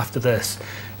after this,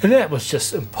 and that was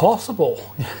just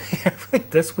impossible.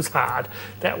 This was hard.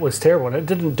 That was terrible, and it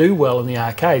didn't do well in the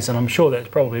arcades. And I'm sure that's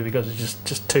probably because it's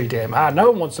just too damn hard.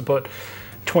 No one wants to put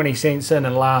 20 cents in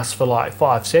and last for like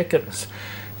 5 seconds.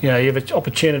 You know, you have an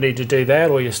opportunity to do that,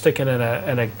 or you're sticking in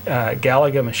a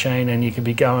Gallagher machine and you can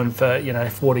be going for, you know,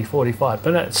 40-45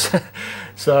 minutes.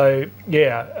 So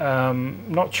yeah,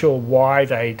 not sure why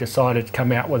they decided to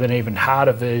come out with an even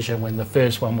harder version when the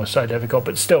first one was so difficult,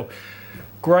 but still,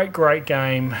 great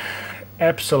game,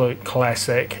 absolute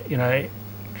classic. You know,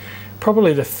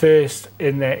 probably the first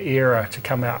in that era to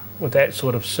come out with that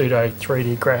sort of pseudo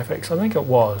 3D graphics. I think it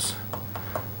was.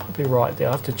 Be right there,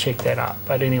 I'll have to check that up,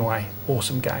 but anyway,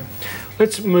 awesome game.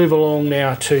 Let's move along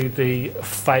now to the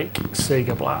fake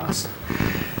Sega Blast.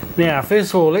 Now,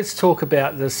 first of all, let's talk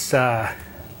about this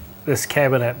this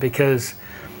cabinet, because,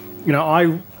 you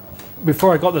know,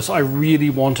 before I got this, I really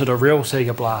wanted a real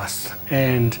Sega Blast.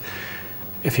 And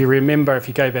if you remember, if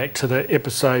you go back to the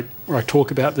episode where I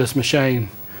talk about this machine,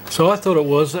 So I thought it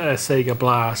was a Sega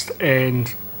Blast,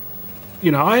 and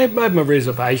you know, I had made my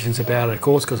reservations about it, of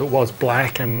course, because it was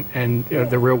black and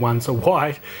the real ones are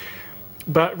white.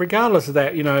 But regardless of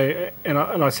that, you know, and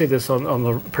I said this on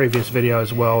the previous video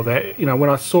as well, that, you know, when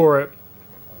I saw it,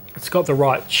 it's got the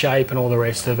right shape and all the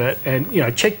rest of it. And, you know,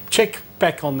 check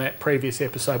back on that previous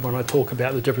episode when I talk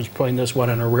about the difference between this one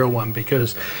and a real one,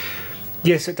 because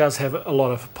yes, it does have a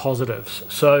lot of positives.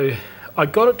 So I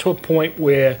got it to a point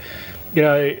where, you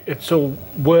know, it's all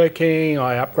working.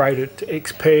 I upgraded to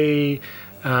XP,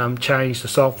 changed the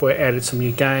software, added some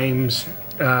new games.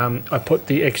 I put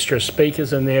the extra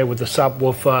speakers in there with the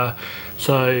subwoofer,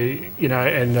 so, you know,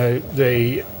 and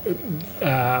the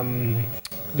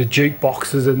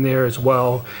jukeboxes in there as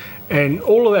well, and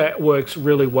all of that works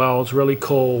really well. It's really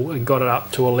cool, and got it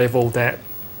up to a level that,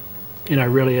 you know,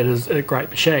 really it is a great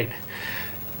machine.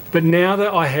 But now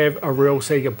that I have a real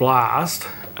Sega Blast,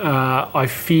 I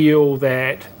feel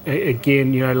that,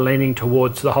 again, you know, leaning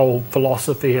towards the whole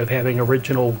philosophy of having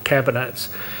original cabinets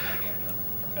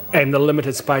and the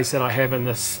limited space that I have in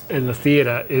the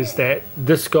theatre, is that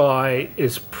this guy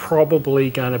is probably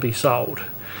going to be sold.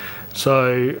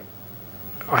 So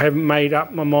I haven't made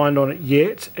up my mind on it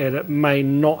yet, and it may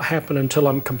not happen until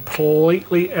I'm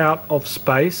completely out of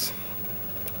space,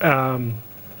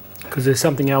 because there's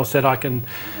something else that I can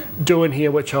do in here,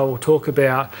 which I will talk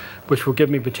about, which will give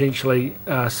me potentially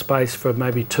space for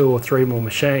maybe 2 or 3 more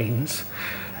machines,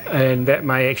 and that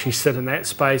may actually sit in that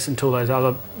space until those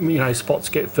other, you know, spots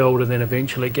get filled and then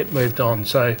eventually get moved on.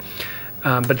 So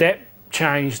but that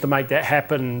change to make that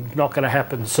happen, not going to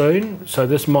happen soon, so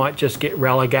this might just get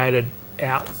relegated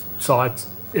outside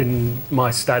in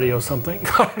my study or something.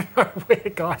 I don't know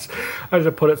where, guys. I had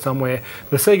to put it somewhere.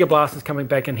 The Sega Blast is coming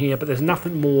back in here, but there's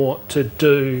nothing more to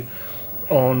do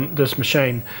on this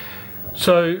machine.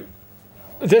 So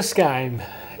this game,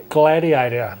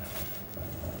 Gladiator,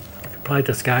 if you played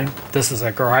this game, this is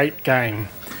a great game.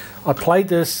 I played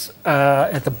this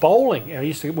at the bowling.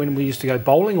 When we used to go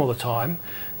bowling all the time,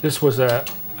 this was a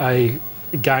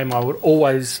game I would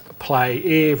always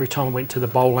play. Every time I went to the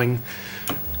bowling,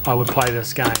 I would play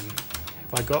this game.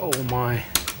 If I got all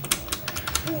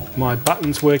my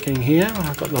buttons working here,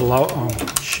 I've got the lower, oh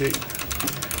shoot,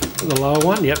 the lower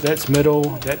one, yep, that's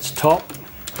middle, that's top.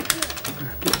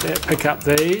 Get that, pick up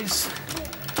these.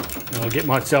 And I'll get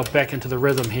myself back into the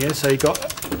rhythm here. So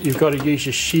you've got to use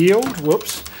your shield,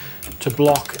 whoops, to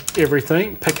block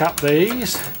everything. Pick up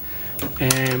these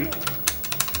and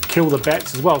kill the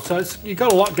bats as well. So you've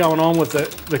got a lot going on with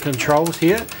the controls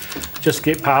here. Just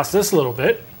get past this a little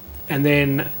bit, and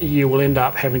then you will end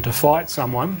up having to fight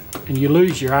someone, and you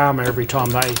lose your armor every time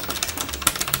they...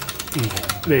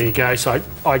 There you go. So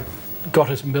I got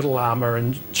his middle armor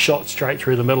and shot straight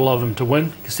through the middle of him to win.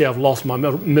 You can see I've lost my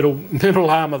middle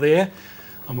armor there.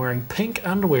 I'm wearing pink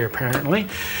underwear apparently,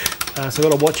 so I've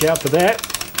got to watch out for that.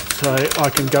 So I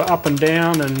can go up and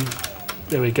down, and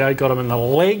there we go, got him in the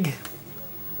leg.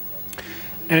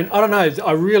 And I don't know,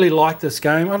 I really like this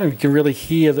game. I don't know if you can really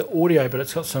hear the audio, but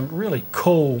it's got some really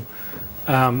cool,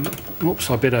 oops,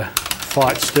 I better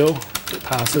fight still, get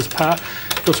past this part.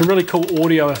 Got some really cool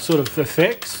audio sort of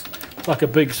effects, like a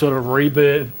big sort of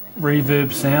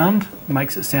reverb sound.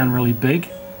 Makes it sound really big.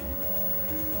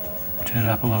 Turn it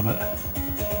up a little bit.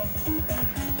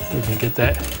 We can get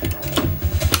that.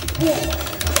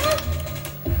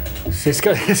 So it's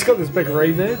got this big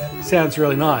reverb. Sounds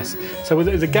really nice. So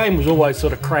the game was always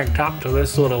sort of cranked up to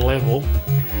this sort of level,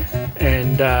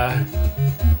 and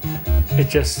it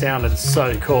just sounded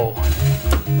so cool.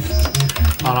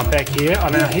 And I'm back here.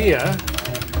 I'm out here.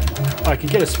 I can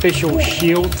get a special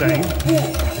shield thing.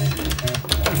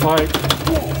 If I,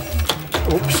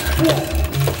 oops.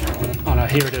 Oh no,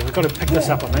 here it is. I've got to pick this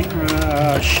up, I think.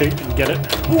 Shoot and get it.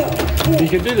 You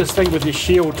can do this thing with your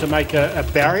shield to make a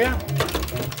barrier.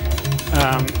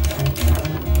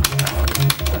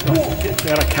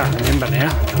 I can't remember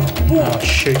now. Oh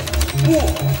shoot.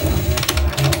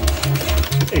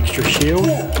 Extra shield.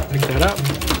 Pick that up.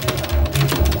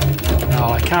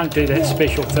 Oh, I can't do that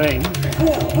special thing.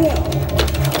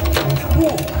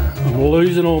 I'm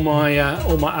losing all my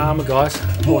armor, guys.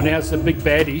 Oh, now it's the big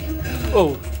baddie.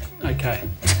 Oh, okay.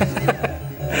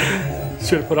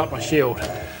 Should have put up my shield.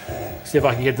 See if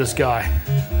I can get this guy.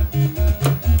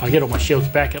 I get all my shields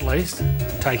back at least.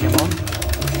 Take him on.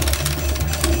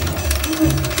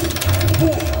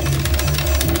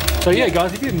 So yeah,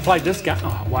 guys, if you haven't played this game,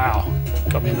 oh wow,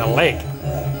 got me in the leg.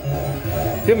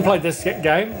 If you haven't played this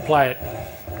game, play it.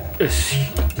 It's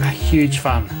huge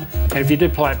fun. And if you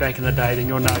did play it back in the day, then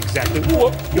you'll know exactly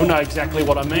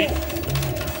what I mean.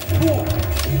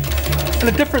 And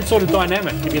a different sort of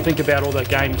dynamic if you think about all the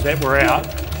games that were out.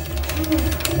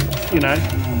 you know,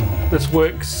 this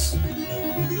works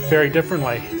very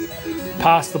differently.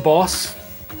 Past the boss,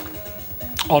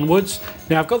 onwards.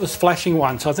 Now I've got this flashing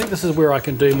one, so I think this is where I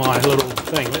can do my little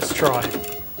thing. Let's try.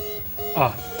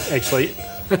 Oh, actually,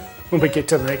 when we get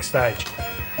to the next stage.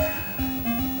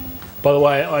 By the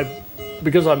way,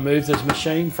 because I moved this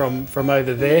machine from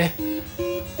over there,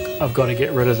 I've got to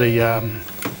get rid of the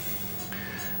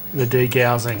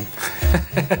degaussing.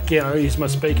 Again, I use my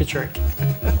speaker trick.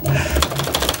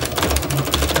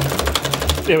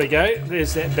 There we go,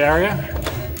 there's that barrier.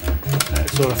 That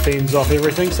sort of fends off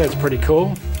everything, so that's pretty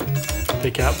cool.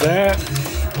 Pick up that.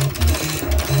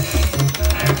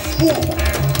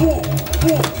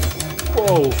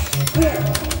 Whoa.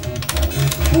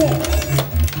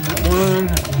 That one.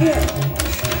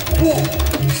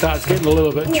 Starts getting a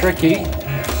little bit tricky.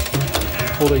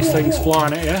 All these things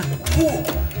flying at you.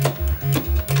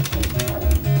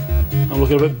 I'm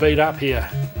looking a bit beat up here.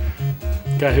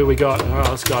 Okay, who we got?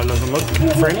 Oh, this guy doesn't look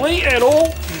friendly at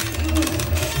all.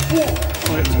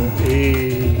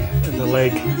 In the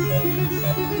leg.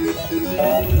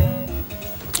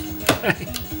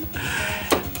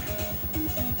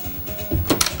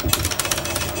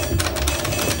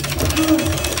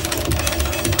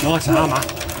 Nice armour.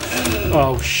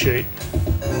 Oh shoot.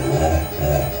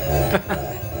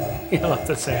 You love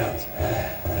the sounds.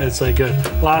 That's so good.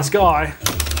 Last guy.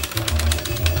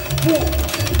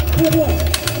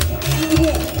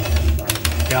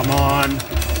 Come on.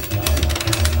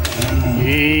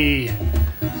 Yeah.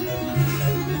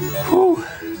 Whew.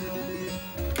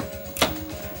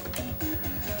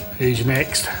 Who's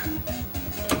next?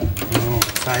 Oh,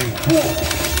 same.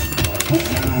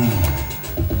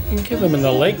 You can give them in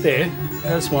the leg there.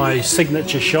 That's my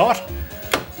signature shot.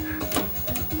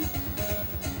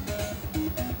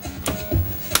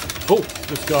 Oh,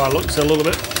 this guy looks a little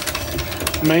bit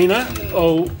meaner.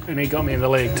 Oh, and he got me in the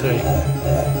leg too.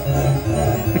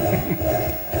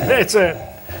 That's it.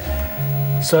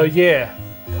 So yeah,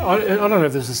 I don't know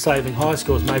if this is saving high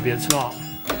scores, maybe it's not.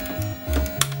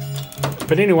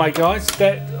 But anyway guys,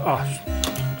 that's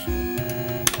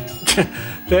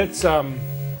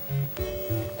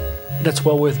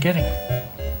well worth getting.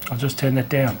 I'll just turn that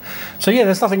down. So yeah,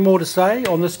 there's nothing more to say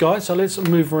on this guy, so let's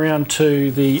move around to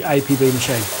the APB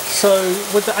machine. So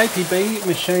with the APB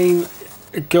machine,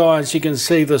 guys, you can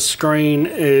see the screen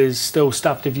is still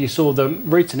stuffed. If you saw the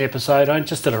recent episode, I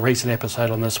just did a recent episode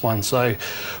on this one, so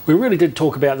we really did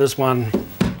talk about this one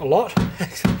a lot.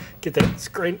 Get that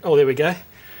screen, oh there we go.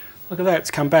 Look at that,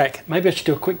 it's come back. Maybe I should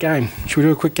do a quick game. Should we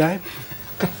do a quick game?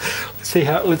 Let's see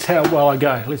how well I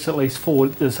go. Let's at least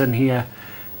forward this in here.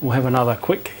 We'll have another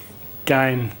quick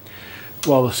game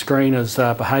while the screen is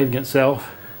behaving itself,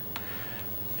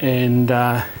 and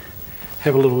have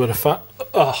a little bit of fun.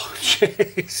 Oh,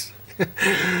 jeez.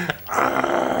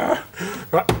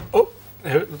 Right. Oh,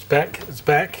 it's back. It's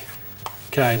back.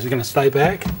 Okay, is it going to stay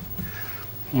back?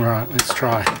 All right, let's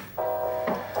try.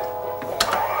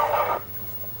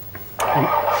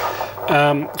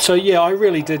 So yeah, I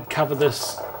really did cover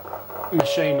this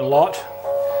machine a lot,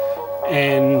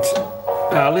 and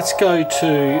let's go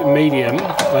to medium.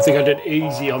 I think I did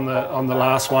easy on the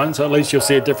last one, so at least you'll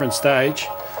see a different stage.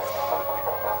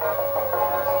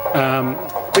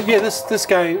 But yeah, this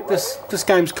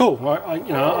game's cool.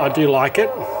 I do like it.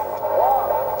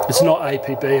 It's not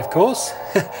APB, of course,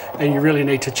 and you really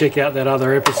need to check out that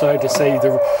other episode to see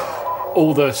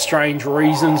all the strange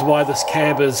reasons why this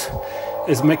cab is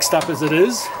as mixed up as it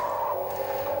is.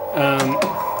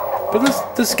 But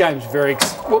this game's very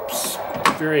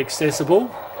accessible,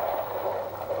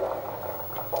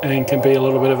 and can be a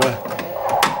little bit of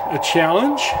a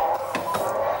challenge.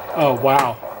 Oh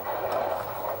wow.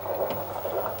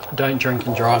 Don't drink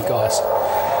and drive, guys.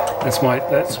 That's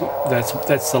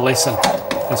the lesson.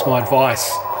 That's my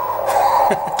advice.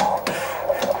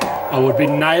 I would be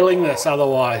nailing this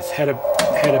otherwise. Had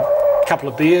a couple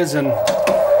of beers and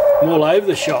I'm all over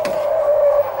the shop.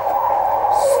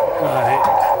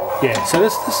 Yeah, so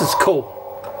this is cool.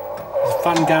 It's a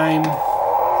fun game.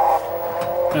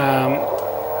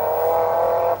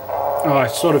 I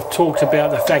sort of talked about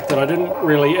the fact that I didn't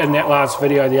really, in that last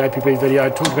video, the APB video,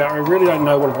 I talked about I really don't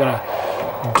know what I'm going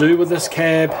to do with this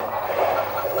cab.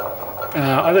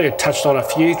 I think I touched on a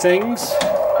few things.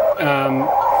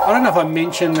 I don't know if I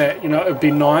mentioned that, it would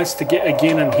be nice to get,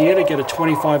 again in here, to get a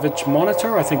 25-inch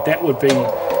monitor. I think that would be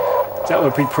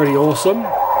pretty awesome.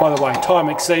 By the way, time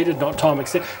exceeded, not time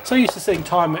extended. So used to seeing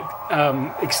time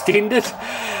extended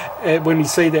when you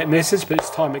see that message, but it's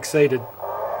time exceeded.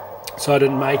 So I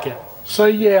didn't make it. So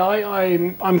yeah,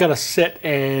 I'm going to sit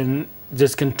and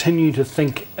just continue to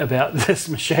think about this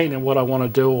machine and what I want to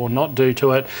do or not do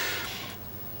to it.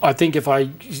 I think if I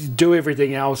do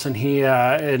everything else in here,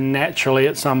 and naturally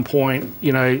at some point,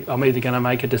 you know, I'm either going to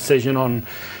make a decision on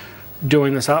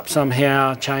doing this up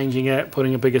somehow, changing it,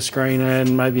 putting a bigger screen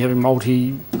in, maybe having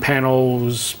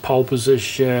multi-panels, pole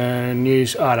position,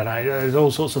 use, I don't know, there's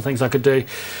all sorts of things I could do.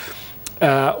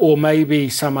 Or maybe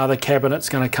some other cabinet's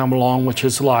going to come along, which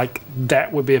is like,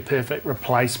 that would be a perfect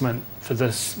replacement for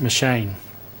this machine.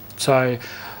 So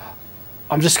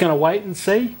I'm just going to wait and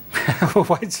see.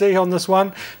 Wait and see on this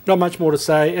one. Not much more to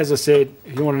say. As I said,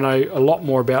 if you want to know a lot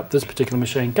more about this particular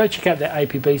machine, go check out that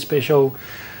APB special.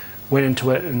 Went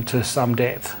into it into some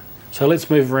depth. So let's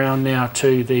move around now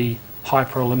to the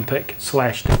Hyper Olympic /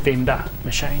 Defender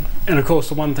machine. And of course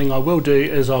the one thing I will do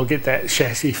is I'll get that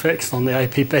chassis fixed on the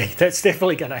APB. That's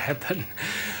definitely going to happen.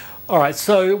 Alright,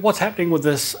 so what's happening with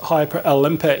this Hyper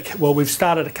Olympic? Well, we've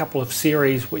started a couple of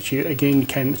series which you again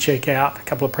can check out. A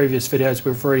couple of previous videos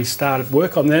we've already started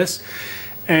work on this,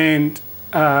 and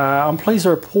I'm pleased to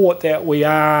report that we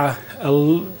are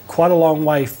quite a long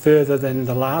way further than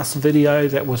the last video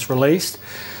that was released,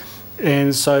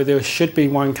 and so there should be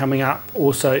one coming up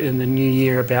also in the new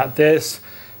year about this,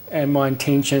 and my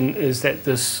intention is that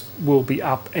this will be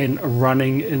up and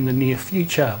running in the near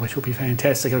future, which will be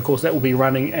fantastic. And of course that will be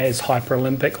running as Hyper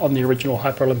Olympic on the original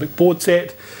Hyper Olympic board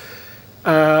set,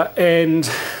 and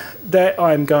that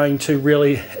I'm going to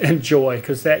really enjoy,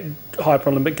 because that Hyper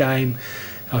Olympic game,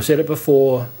 I've said it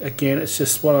before, again, it's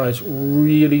just one of those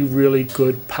really, really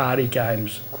good party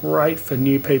games. Great for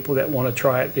new people that want to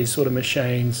try out these sort of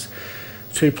machines.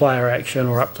 2-player action,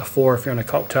 or up to 4 if you're in a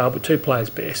cocktail, but 2 players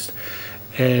best.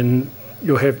 And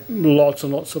you'll have lots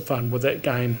and lots of fun with that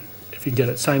game if you can get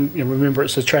it. Same, you know, remember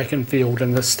it's a track and field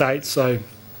in the States, so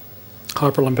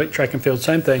Hyper Olympic, track and field,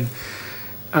 same thing.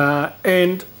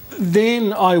 And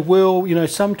then I will, you know,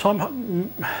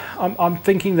 sometime, I'm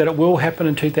thinking that it will happen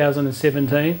in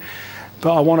 2017,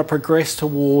 but I want to progress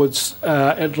towards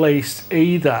at least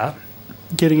either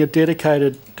getting a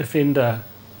dedicated Defender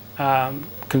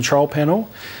control panel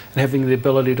and having the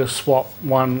ability to swap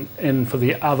one in for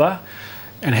the other,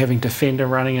 and having Defender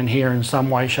running in here in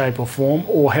some way, shape or form,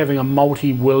 or having a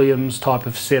multi-Williams type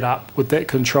of setup with that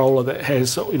controller that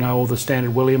has, you know, all the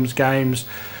standard Williams games.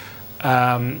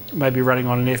 Maybe running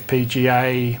on an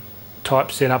FPGA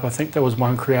type setup. I think there was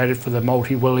one created for the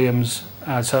multi-Williams,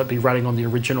 so it'd be running on the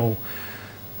original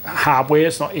hardware.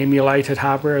 It's not emulated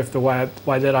hardware, if the way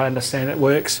that I understand it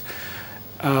works.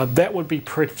 That would be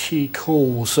pretty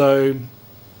cool. So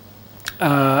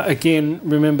again,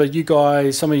 remember, you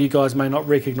guys, some of you guys may not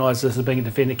recognize this as being a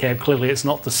Defender cab. Clearly it's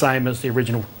not the same as the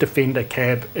original Defender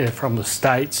cab from the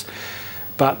States.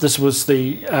 But this was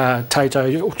the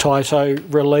Taito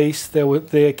release,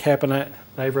 their cabinet.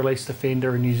 They released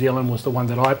Defender in New Zealand, was the one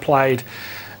that I played.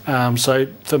 So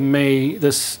for me,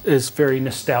 this is very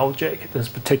nostalgic, this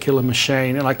particular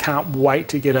machine, and I can't wait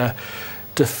to get a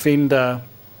Defender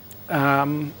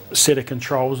set of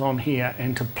controls on here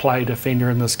and to play Defender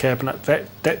in this cabinet.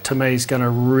 That to me is going to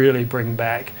really bring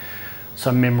back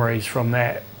some memories from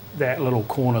that little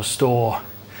corner store.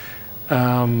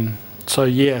 So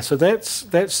yeah, so that's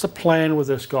the plan with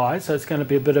this, guys. So it's going to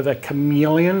be a bit of a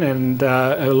chameleon and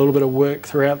a little bit of work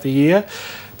throughout the year.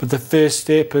 But the first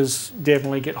step is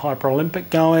definitely get Hyper Olympic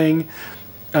going,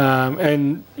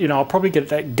 and you know, I'll probably get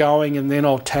that going, and then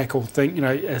I'll tackle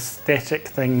aesthetic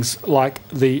things like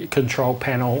the control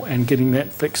panel and getting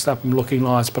that fixed up and looking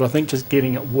nice. But I think just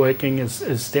getting it working is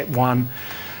step one.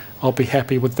 I'll be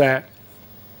happy with that.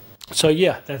 So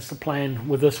yeah, that's the plan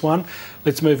with this one.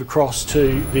 Let's move across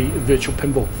to the virtual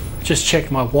pinball. Just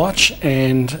checked my watch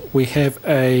and we have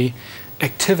a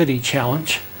activity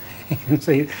challenge. You can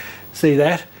see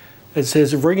that? It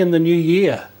says ring in the new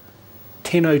year,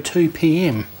 10:02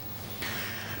 p.m.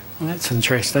 Well, that's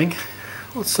interesting.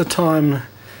 What's the time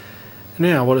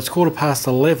now? Well, it's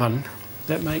 11:15.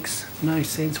 That makes no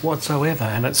sense whatsoever,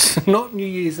 and it's not New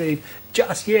Year's Eve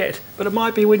just yet, but it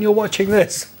might be when you're watching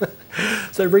this.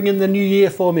 So ring in the new year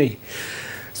for me.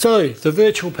 So the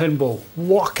virtual pinball,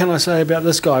 what can I say about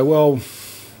this guy? Well,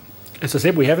 as I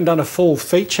said, we haven't done a full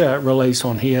feature release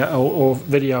on here or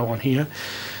video on here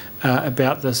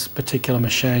about this particular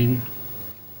machine.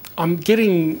 I'm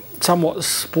getting somewhat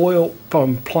spoiled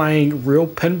from playing real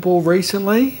pinball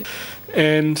recently,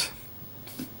 and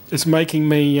it's making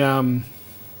me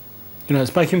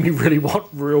it's making me really want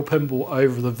real pinball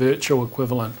over the virtual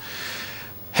equivalent.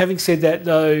 Having said that,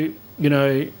 though, you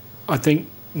know, I think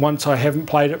once I haven't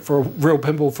played it for real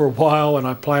pinball for a while and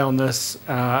I play on this,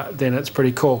 then it's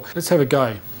pretty cool. Let's have a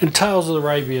go. And Tales of the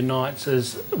Arabian Nights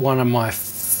is one of my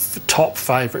top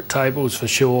favourite tables for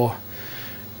sure.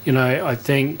 You know, I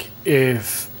think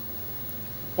if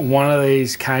one of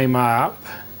these came up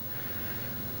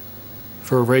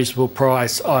for a reasonable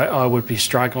price, I would be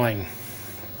struggling,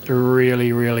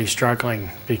 really struggling,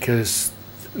 because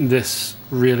this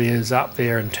really is up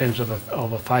there in terms of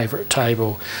a favourite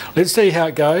table. Let's see how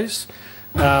it goes.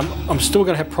 I'm still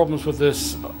going to have problems with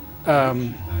this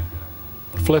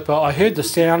flipper. I heard the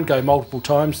sound go multiple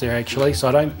times there actually, so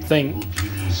I don't think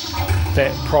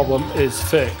that problem is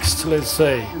fixed. Let's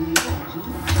see.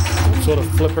 What sort of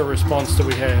flipper response do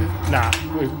we have? Nah,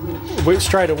 we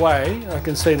straight away I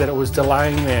can see that it was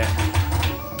delaying there.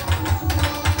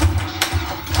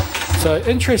 So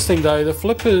interesting though, the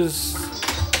flippers,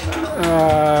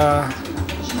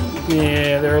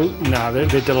 yeah,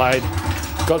 they're delayed,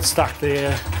 got stuck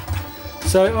there.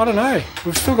 So I don't know,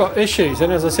 we've still got issues,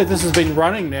 and as I said, this has been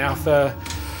running now for,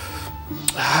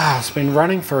 it's been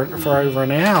running for over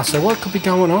an hour, so what could be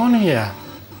going on here?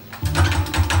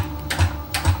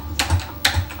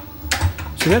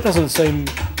 So that doesn't seem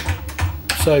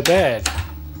so bad.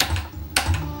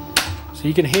 So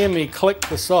you can hear me click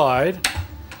the side,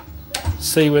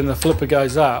 see when the flipper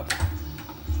goes up.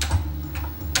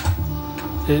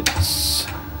 It's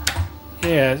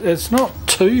not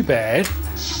too bad.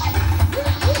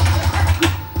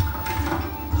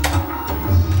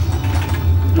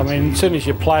 I mean, as soon as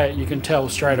you play it, you can tell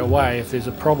straight away if there's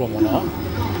a problem or not.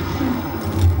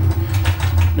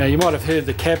 Now, you might have heard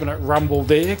the cabinet rumble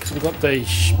there, because we've got the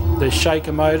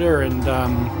shaker motor and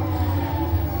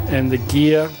the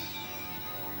gear.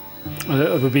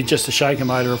 It would be just a shaker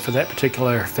motor for that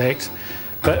particular effect.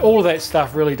 But all of that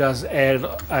stuff really does add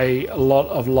a lot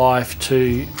of life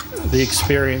to the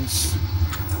experience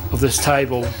of this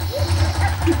table.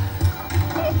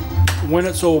 When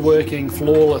it's all working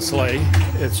flawlessly,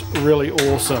 it's really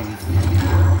awesome.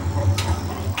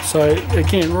 So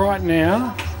again, right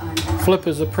now,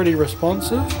 flippers are pretty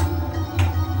responsive.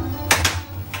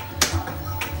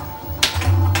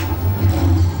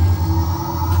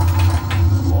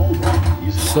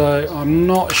 So I'm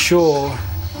not sure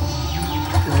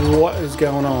what is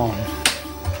going on.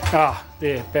 Ah,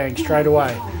 there, bang, straight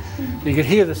away. You could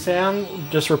hear the sound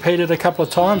just repeated a couple of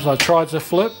times. I tried to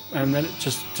flip and then it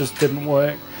just didn't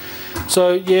work.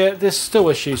 So yeah, there's still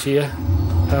issues here.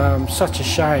 Such a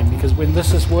shame, because when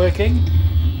this is working,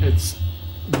 it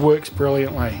works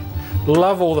brilliantly.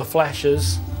 Love all the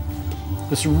flashes.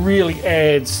 This really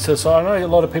adds to, so I know a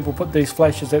lot of people put these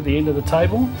flashes at the end of the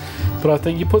table, but I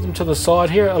think you put them to the side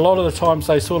here, a lot of the times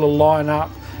they sort of line up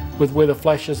with where the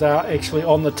flashes are actually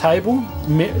on the table.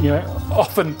 You know,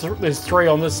 often there's 3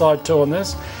 on this side, 2 on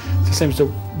this. It just seems to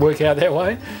work out that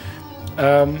way.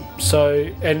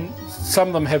 And some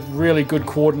of them have really good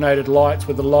coordinated lights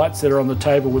with the lights that are on the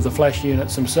table with the flash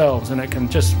units themselves, and it can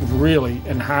just really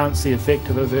enhance the effect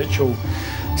of a virtual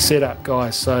setup,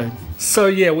 guys. So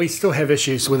yeah, we still have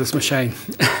issues with this machine.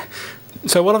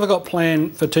 So what have I got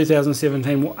planned for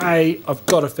 2017? Well, I've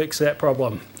got to fix that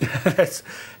problem. That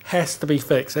has to be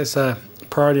fixed. That's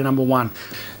priority number 1.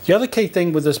 The other key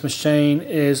thing with this machine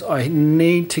is I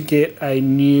need to get a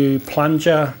new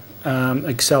plunger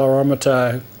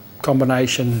accelerometer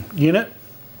combination unit.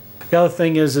 The other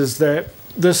thing is that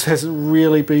this hasn't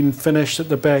really been finished at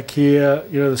the back here.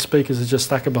 You know, the speakers are just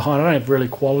stuck in behind. I don't have really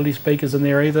quality speakers in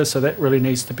there either, so that really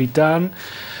needs to be done.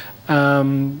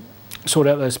 Sort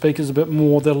out those speakers a bit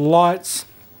more. The lights,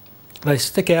 they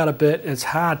stick out a bit. It's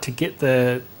hard to get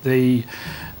the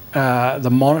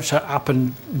monitor up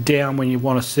and down when you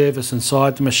want to service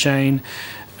inside the machine.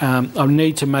 I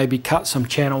need to maybe cut some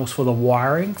channels for the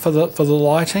wiring for the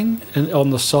lighting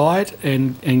on the side,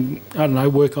 and I don't know,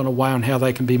 work on a way on how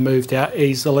they can be moved out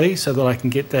easily so that I can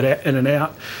get that in and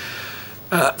out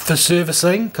for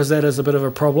servicing, because that is a bit of a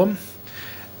problem.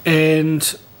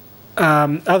 And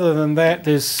other than that,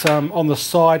 there's on the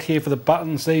side here for the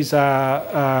buttons, these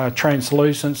are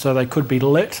translucent, so they could be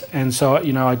lit, and so,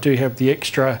 you know, I do have the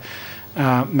extra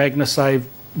MagnaSave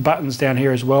buttons down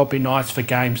here as well. It'd be nice for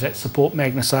games that support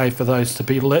MagnaSave for those to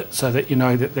be lit so that you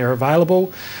know that they're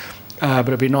available, but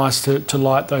it'd be nice to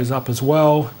light those up as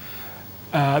well.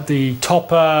 The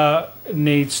topper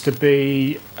needs to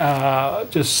be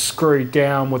just screwed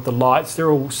down with the lights. They're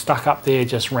all stuck up there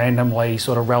just randomly,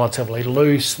 sort of relatively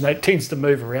loose, and that tends to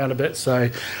move around a bit, so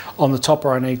on the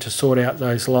topper I need to sort out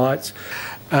those lights.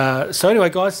 So anyway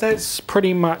guys, that's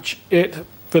pretty much it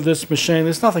for this machine.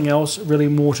 There's nothing else really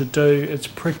more to do. It's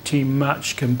pretty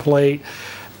much complete.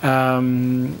 You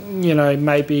know,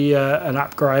 maybe an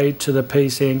upgrade to the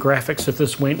PC and graphics if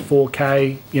this went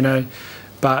 4K, you know,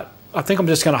 but I think I'm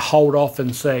just going to hold off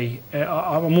and see.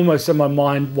 I'm almost in my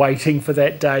mind waiting for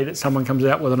that day that someone comes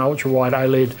out with an ultra-wide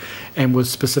OLED and with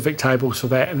specific tables for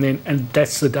that, and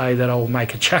that's the day that I'll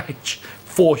make a change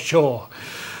for sure.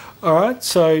 All right,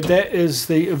 so that is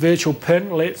the virtual pin.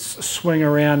 Let's swing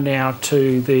around now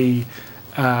to the,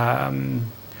 well,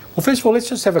 first of all, let's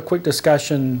just have a quick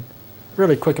discussion,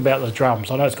 really quick, about the drums.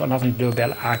 I know it's got nothing to do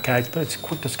about arcades, but it's a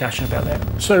quick discussion about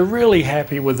that. So really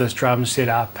happy with this drum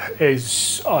setup.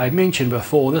 As I mentioned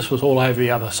before, this was all over the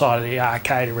other side of the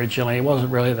arcade originally. It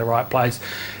wasn't really the right place.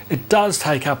 It does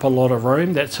take up a lot of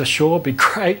room, that's for sure. It'd be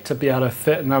great to be able to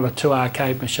fit another 2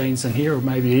 arcade machines in here, or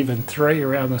maybe even 3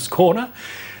 around this corner.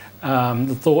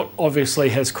 The thought obviously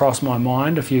has crossed my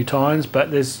mind a few times,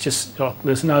 but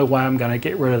there's no way I'm going to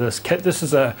get rid of this kit. This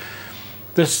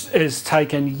has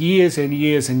taken years and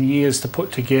years and years to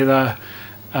put together.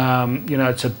 You know,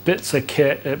 it's a bits of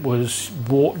kit. It was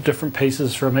bought different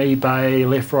pieces from eBay,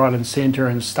 left, right and centre,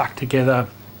 and stuck together.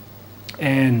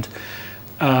 And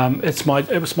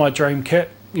it was my dream kit.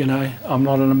 You know, I'm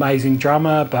not an amazing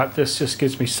drummer, but this just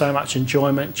gives me so much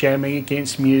enjoyment, jamming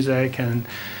against music and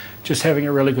just having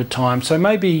a really good time. So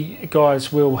maybe,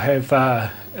 guys, we'll have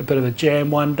a bit of a jam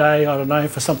one day, I don't know,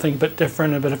 for something a bit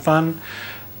different, a bit of fun.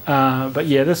 But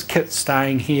yeah, this kit's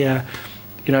staying here.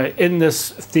 You know, in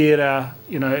this theatre,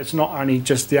 you know, it's not only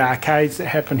just the arcades that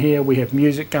happen here. We have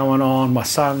music going on. My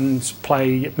sons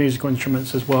play musical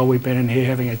instruments as well. We've been in here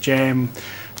having a jam.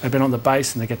 They've been on the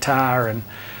bass and the guitar, and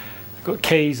got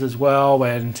keys as well,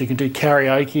 and you can do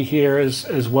karaoke here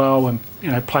as well, and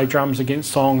you know, play drums against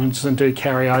songs and do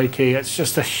karaoke. It's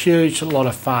just a huge lot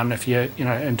of fun if you're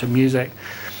into music.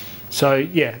 So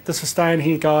yeah, this is staying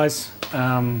here, guys.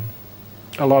 A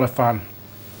lot of fun.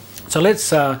 So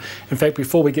let's in fact,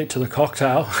 before we get to the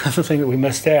cocktail, the thing that we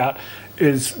missed out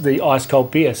is the ice cold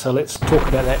beer, so let's talk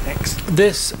about that next.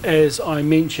 This, as I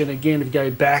mentioned again, if you go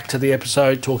back to the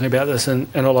episode talking about this in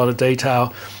a lot of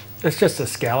detail, it's just a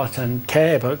skeleton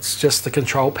cab. It's just the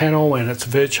control panel, and it's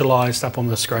virtualized up on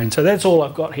the screen. So that's all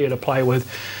I've got here to play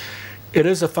with. It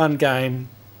is a fun game.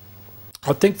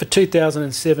 I think for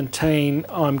 2017,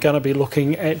 I'm going to be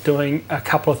looking at doing a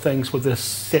couple of things with this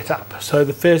setup. So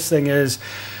the first thing is,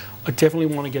 I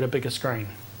definitely want to get a bigger screen.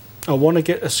 I want to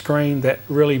get a screen that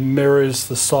really mirrors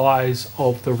the size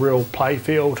of the real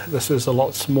playfield. This is a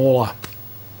lot smaller.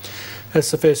 That's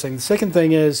the first thing. The second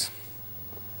thing is,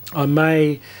 I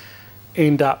may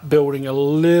end up building a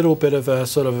little bit of a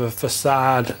sort of a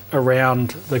facade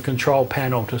around the control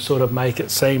panel to sort of make it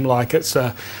seem like it's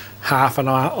a half an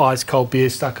ice cold beer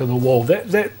stuck in the wall.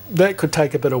 That could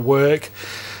take a bit of work.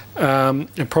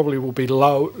 It probably will be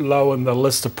low in the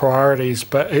list of priorities,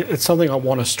 but it's something I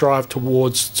want to strive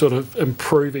towards, sort of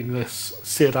improving this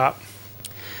setup.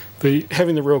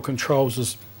 Having the real controls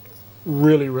is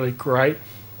really, really great,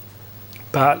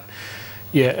 but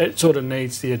yeah, it sort of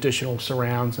needs the additional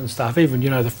surrounds and stuff. Even, you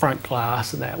know, the front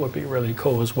glass and that would be really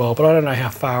cool as well, but I don't know how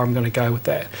far I'm going to go with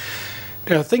that.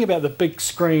 Now, the thing about the big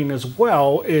screen as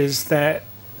well is that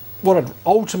what I'd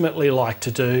ultimately like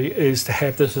to do is to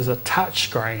have this as a touch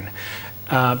screen,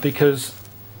 because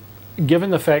given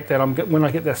the fact that when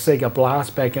I get the Sega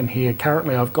Blast back in here,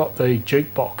 currently I've got the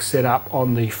jukebox set up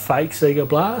on the fake Sega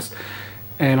Blast,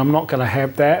 and I'm not going to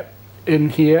have that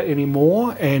in here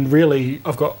anymore. And really,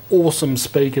 I've got awesome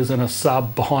speakers and a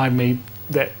sub behind me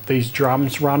that these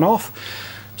drums run off.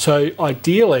 So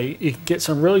ideally, you can get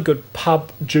some really good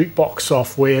pub jukebox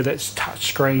software that's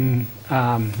touchscreen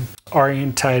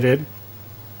orientated,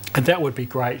 and that would be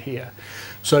great here.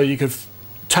 So you could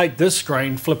take this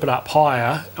screen, flip it up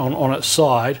higher on its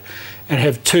side, and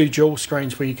have 2 dual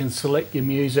screens where you can select your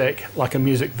music, like a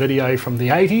music video from the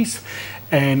 80s,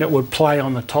 and it would play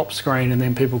on the top screen, and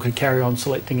then people could carry on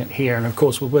selecting it here. And of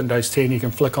course, with Windows 10, you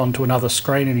can flick onto another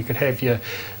screen, and you could have your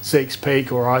Zeke's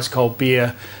Peak or Ice Cold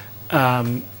Beer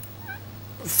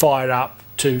fired up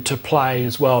to play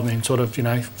as well, and then sort of, you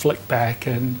know, flick back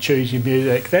and choose your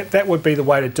music. That would be the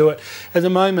way to do it. At the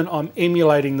moment, I'm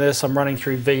emulating this. I'm running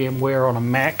through VMware on a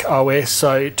Mac OS,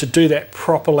 so to do that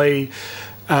properly,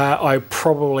 I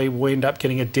probably will end up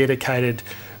getting a dedicated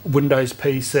Windows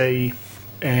PC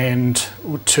and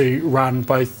to run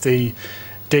both the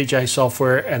DJ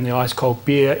software and the Ice Cold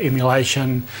Beer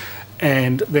emulation,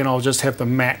 and then I'll just have the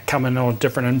Mac come in on a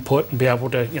different input and be able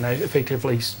to, you know,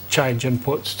 effectively change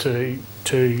inputs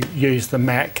to use the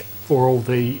Mac for all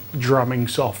the drumming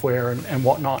software and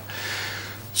whatnot.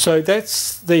 So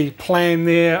that's the plan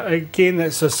there. Again,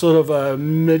 that's a sort of a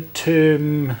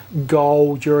mid-term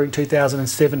goal during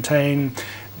 2017.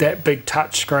 That big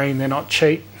touch screen, they're not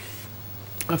cheap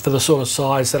for the sort of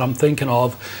size that I'm thinking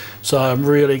of, so I'm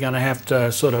really going to have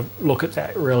to sort of look at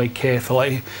that really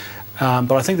carefully.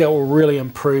 But I think that will really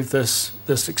improve this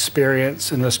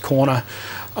experience in this corner.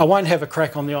 I won't have a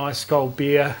crack on the Ice Cold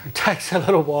Beer. It takes a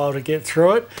little while to get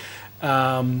through it.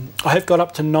 I have got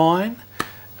up to 9.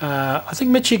 I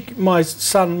think Mitchie, my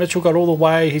son Mitchell, got all the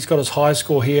way. He's got his high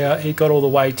score here. He got all the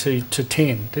way to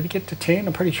 10. Did he get to 10?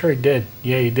 I'm pretty sure he did.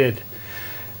 Yeah, he did.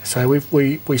 So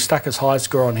we stuck his high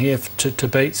score on here to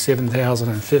beat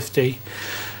 7,050.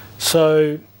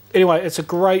 So anyway, it's a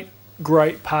great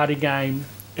party game,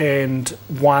 and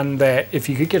one that if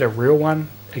you could get a real one,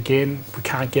 again, we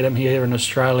can't get them here in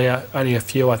Australia. Only a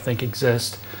few I think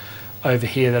exist over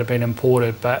here that have been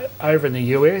imported, but over in the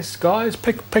US, guys,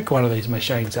 pick one of these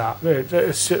machines up.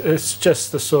 It's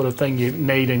just the sort of thing you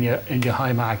need in your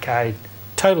home arcade.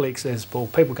 Totally accessible.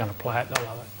 People are going to play it. They'll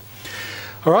love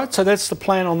it. All right, so that's the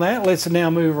plan on that. Let's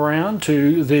now move around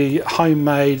to the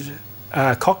homemade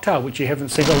cocktail, which you haven't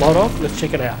seen a lot of. Let's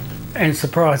check it out. And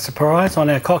surprise, surprise, on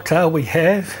our cocktail we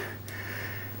have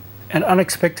an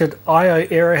unexpected I/O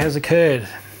error has occurred.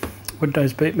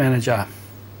 Windows Boot Manager.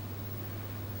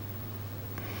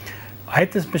 I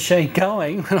had this machine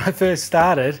going when I first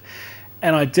started,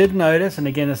 and I did notice, and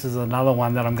again this is another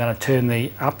one that I'm going to turn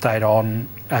the update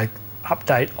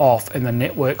off and the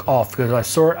network off, because I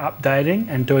saw it updating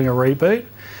and doing a reboot,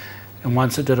 and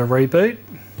once it did a reboot,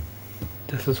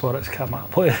 this is what it's come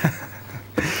up with.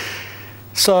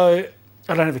 So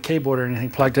I don't have a keyboard or anything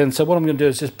plugged in, so what I'm going to do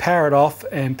is just power it off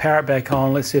and power it back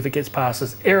on. Let's see if it gets past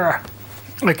this error.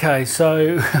 Okay,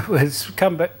 so it's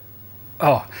come back.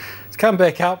 Oh, it's come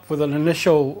back up with an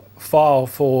initial file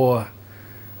for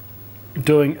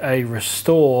doing a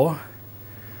restore,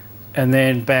 and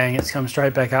then bang, it's come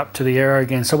straight back up to the error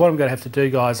again. So what I'm going to have to do,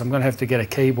 guys, I'm going to have to get a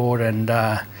keyboard and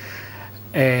a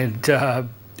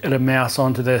mouse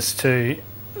onto this to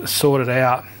sort it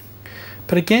out.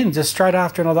 But again, just straight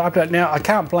after another update. Now, I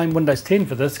can't blame Windows 10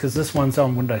 for this because this one's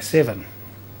on Windows 7.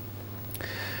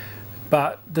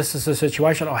 But this is the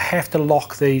situation. I have to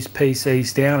lock these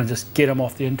PCs down and just get them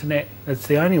off the internet. It's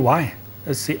the only way.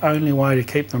 It's the only way to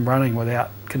keep them running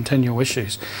without continual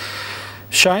issues.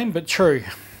 Shame, but true.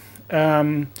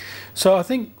 So I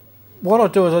think what I'll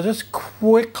do is I'll just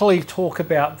quickly talk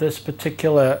about this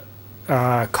particular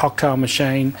cocktail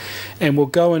machine, and we'll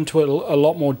go into it a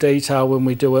lot more detail when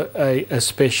we do a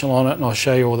special on it, and I'll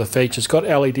show you all the features. It's got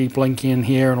LED blinking in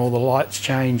here and all the lights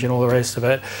change and all the rest of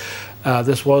it.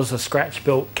 This was a scratch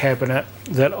built cabinet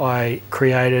that I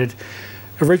created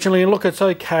originally, and look, it's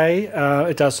okay,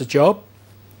 it does the job.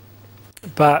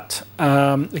 But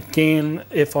again,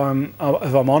 if I'm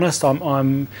honest,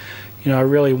 I'm you know, I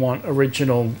really want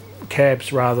original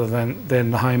cabs rather than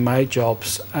the homemade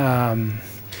jobs.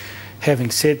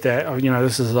 Having said that, you know,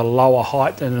 this is a lower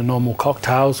height than the normal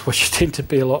cocktails, which tend to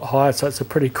be a lot higher, so it's a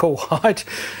pretty cool height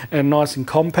and nice and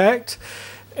compact.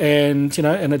 And you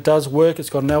know, and it does work.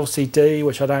 It's got an LCD,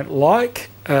 which I don't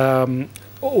like.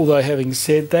 Although having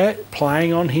said that,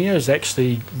 playing on here is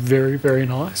actually very, very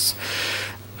nice.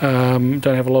 Don't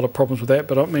have a lot of problems with that,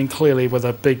 but I mean, clearly with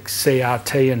a big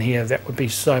CRT in here, that would be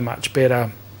so much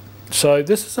better. So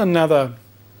this is another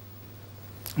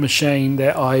machine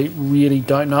that I really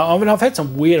don't know. I mean, I've had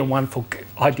some weird and wonderful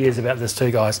ideas about this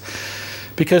too, guys,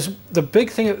 because the big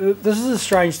thing, this is a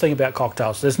strange thing about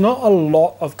cocktails. There's not a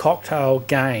lot of cocktail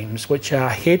games which are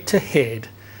head to head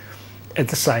at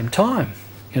the same time.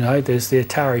 You know, there's the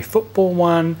Atari football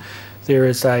one. There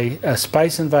is a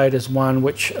Space Invaders one,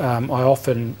 which I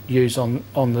often use on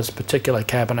this particular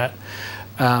cabinet.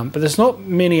 But there's not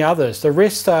many others. The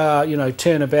rest are, you know,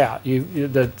 turnabout.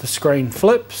 The screen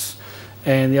flips,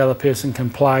 and the other person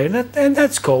can play, and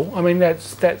that's cool. I mean,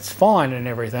 that's fine and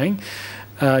everything.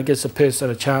 It gives the person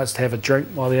a chance to have a drink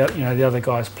while the other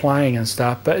guy's playing and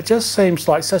stuff. But it just seems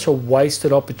like such a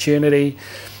wasted opportunity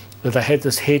that they had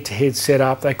this head-to-head set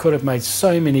up. They could have made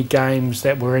so many games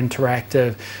that were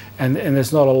interactive, and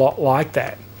there's not a lot like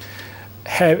that.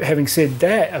 Having said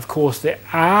that, of course, there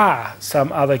are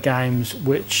some other games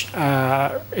which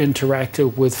are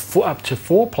interactive with up to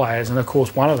 4 players, and of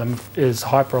course one of them is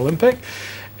Hyper Olympic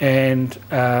and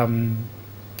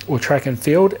or track and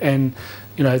field, and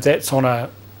you know,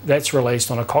 that's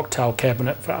released on a cocktail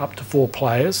cabinet for up to 4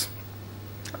 players.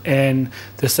 And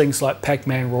there's things like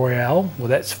Pac-Man Royale, well,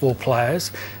 that's 4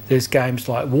 players. There's games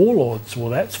like Warlords, well,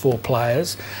 that's 4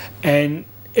 players. And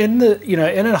in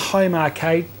a home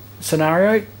arcade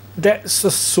scenario, that's the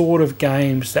sort of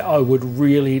games that I would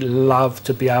really love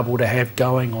to be able to have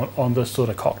going on this sort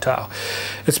of cocktail.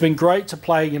 It's been great to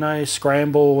play, you know,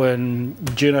 Scramble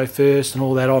and Juno First and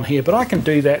all that on here, but I can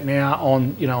do that now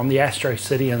on, you know, on the Astro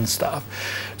City and stuff.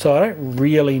 So I don't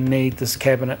really need this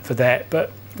cabinet for that.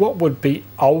 But what would be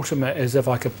ultimate is if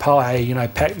I could play, you know,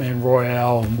 Pac-Man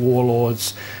Royale and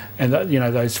Warlords and, you know,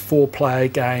 those 4-player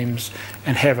games,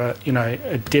 and have a, you know,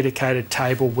 a dedicated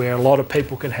table where a lot of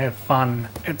people can have fun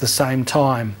at the same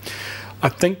time. I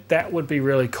think that would be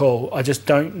really cool. I just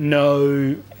don't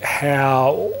know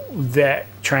how that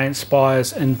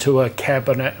transpires into a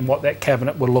cabinet and what that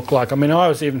cabinet would look like. I mean, I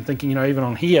was even thinking, you know, even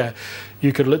on here,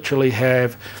 you could literally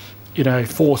have, you know,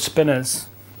 4 spinners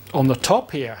on the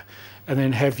top here, and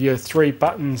then have your 3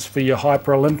 buttons for your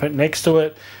Hyper Olympic next to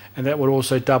it, and that would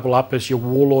also double up as your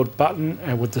Warlord button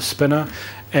and with the spinner,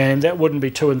 and that wouldn't be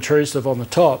too intrusive on the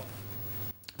top.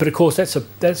 But of course, that's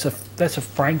a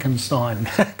Frankenstein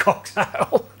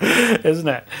cocktail, isn't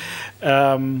it?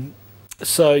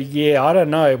 So yeah, I don't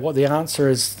know what the answer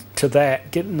is to that.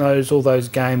 Getting all those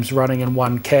games running in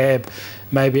one cab,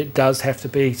 maybe it does have to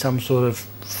be some sort of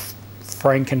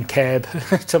Franken cab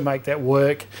to make that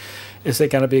work. Is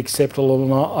that going to be acceptable or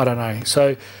not? I don't know.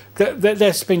 So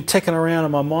that's been ticking around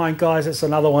in my mind, guys. It's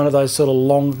another one of those sort of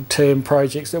long-term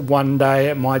projects that one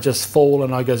day it might just fall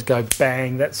and I just go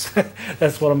bang. That's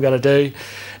what I'm going to do.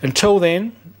 Until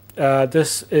then,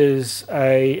 this is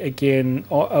again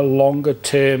a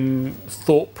longer-term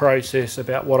thought process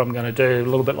about what I'm going to do. A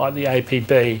little bit like the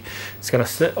APB. It's going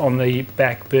to sit on the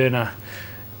back burner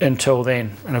until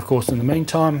then. And of course, in the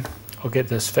meantime, I'll get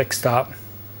this fixed up.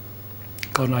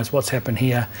 God knows what's happened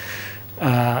here,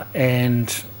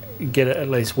 and get it at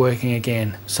least working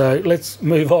again. So let's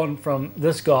move on from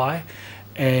this guy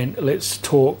and let's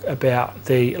talk about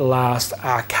the last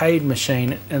arcade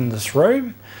machine in this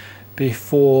room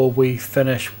before we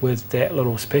finish with that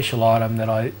little special item that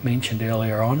I mentioned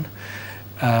earlier on.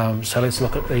 So let's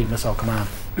look at the Missile Command.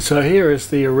 So here is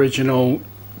the original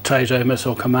Taito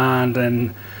Missile Command,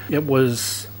 and it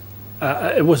was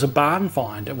a barn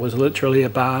find. It was literally a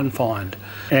barn find.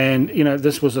 And, you know,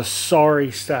 this was a sorry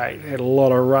state. It had a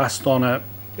lot of rust on it.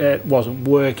 It wasn't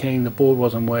working. The board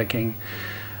wasn't working.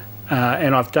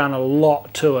 And I've done a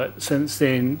lot to it since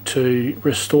then to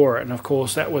restore it. And, of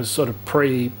course, that was sort of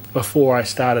before I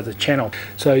started the channel.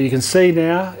 So you can see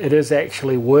now it is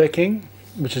actually working,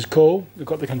 which is cool. We've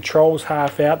got the controls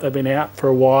half out. They've been out for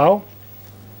a while.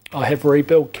 I have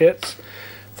rebuild kits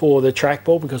for the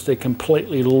trackball because they're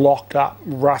completely locked up,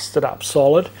 rusted up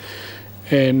solid,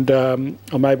 and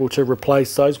I'm able to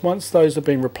replace those. Once those have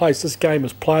been replaced, this game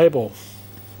is playable.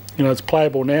 You know, it's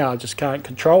playable now, I just can't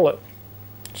control it.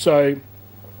 So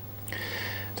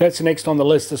that's next on the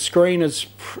list. The screen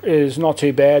is not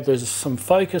too bad. There's some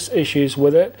focus issues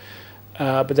with it,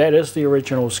 but that is the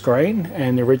original screen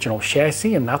and the original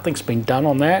chassis, and nothing's been done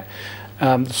on that.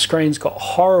 The screen's got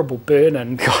horrible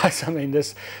burn-in, guys. I mean,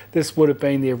 this would have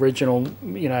been the original,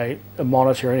 you know,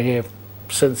 monitor in here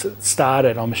since it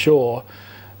started, I'm sure.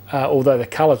 Although the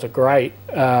colours are great.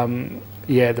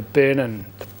 Yeah, the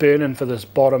burn-in for this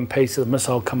bottom piece of the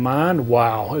Missile Command,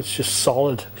 wow, it's just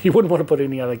solid. You wouldn't want to put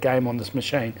any other game on this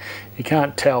machine. You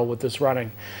can't tell with this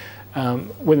running.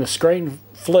 When the screen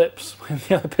flips, when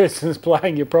the other person is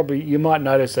playing, you might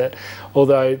notice it.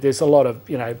 Although there's a lot of,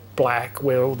 you know, black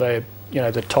where all the, you know,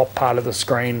 the top part of the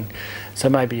screen, so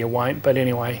maybe you won't. But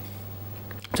anyway,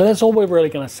 so that's all we're really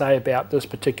going to say about this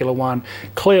particular one.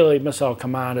 Clearly, Missile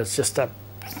Command is just a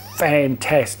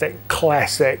fantastic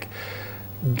classic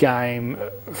game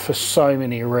for so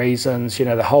many reasons. You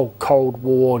know, the whole Cold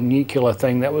War nuclear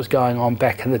thing that was going on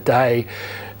back in the day.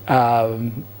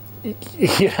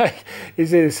 You know,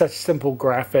 there's such simple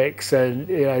graphics, and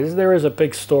you know, there is a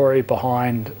big story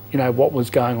behind, you know, what was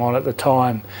going on at the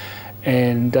time,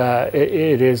 and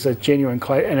it is a genuine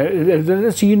and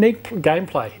it's a unique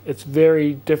gameplay. It's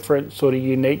very different, sort of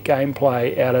unique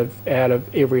gameplay out of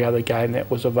every other game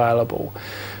that was available.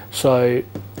 So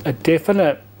a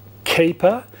definite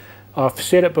keeper. I've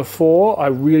said it before, I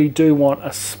really do want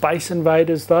a Space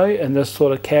Invaders though in this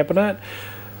sort of cabinet.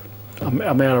 I'm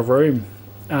out of room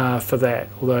for that,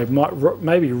 although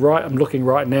maybe I'm looking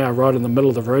right now right in the middle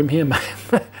of the room here.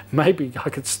 Maybe I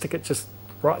could stick it just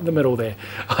right in the middle there.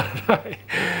 I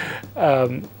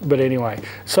don't know. But anyway,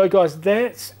 so guys,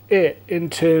 that's it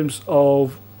in terms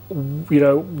of, you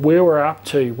know, where we're up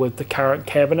to with the current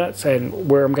cabinets and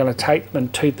where I'm going to take them in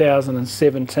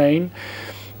 2017.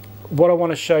 What I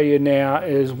want to show you now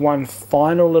is one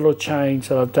final little change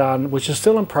that I've done, which is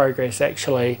still in progress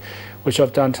actually, which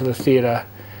I've done to the theatre.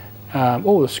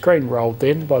 Oh, the screen rolled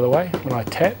then, by the way, when I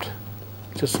tapped.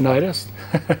 Just noticed.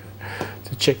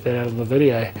 To check that out in the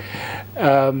video.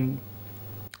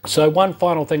 So one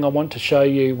final thing I want to show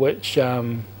you, which,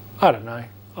 I don't know,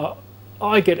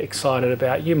 I get excited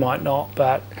about. You might not,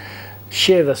 but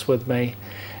share this with me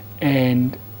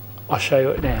and I'll show you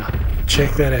it now.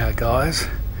 Check that out, guys.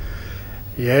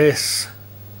 Yes,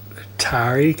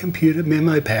 Atari computer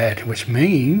memo pad, which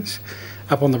means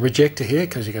up on the projector here,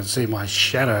 because you can see my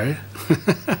shadow.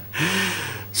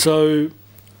 So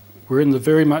we're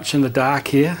very much in the dark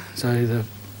here, so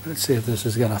Let's see if this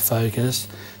is going to focus.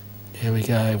 Here we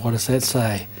go. What does that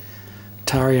say?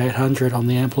 Atari 800 on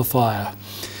the amplifier.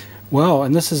 Well,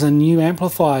 and this is a new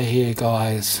amplifier here,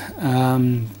 guys.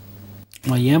 My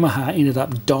Yamaha ended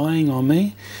up dying on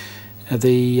me.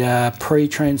 The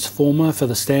pre-transformer for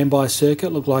the standby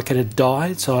circuit looked like it had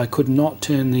died, so I could not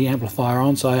turn the amplifier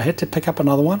on, so I had to pick up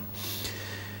another one.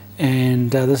 And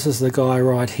this is the guy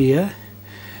right here.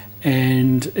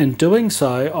 And in doing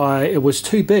so, it was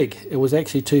too big. It was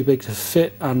actually too big to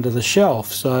fit under the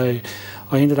shelf, so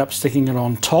I ended up sticking it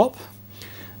on top,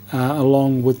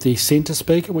 along with the center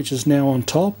speaker, which is now on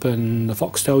top, and the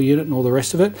Foxtel unit and all the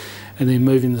rest of it, and then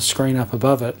moving the screen up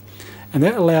above it. And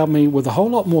that allowed me, with a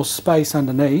whole lot more space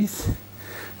underneath,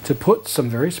 to put some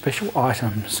very special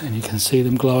items. And you can see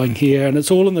them glowing here, and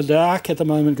it's all in the dark at the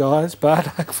moment, guys, but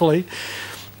hopefully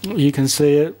you can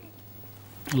see it.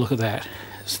 Look at that.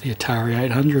 It's the Atari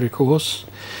 800, of course,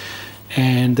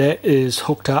 and that is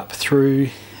hooked up through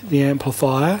the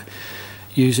amplifier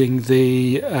using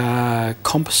the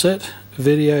composite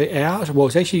video out. Well,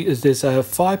 it's actually, there's a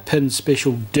 5-pin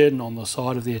special DIN on the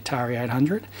side of the Atari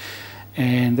 800,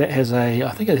 and that has I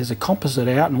think it has a composite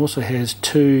out, and also has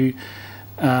 2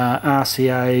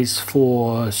 RCAs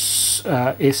for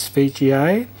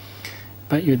SVGA.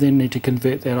 But you then need to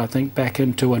convert that, I think, back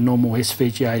into a normal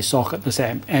SVGA socket. This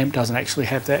amp doesn't actually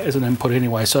have that as an input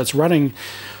anyway. So it's running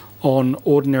on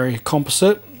ordinary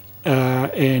composite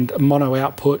and mono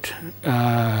output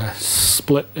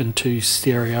split into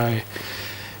stereo.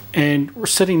 And we're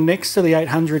sitting next to the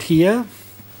 800 here.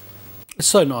 It's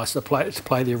so nice to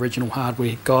play the original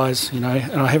hardware, guys. You know,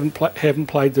 and I haven't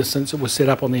played this since it was set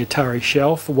up on the Atari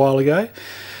shelf a while ago.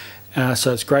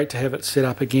 So it's great to have it set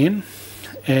up again.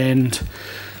 And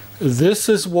this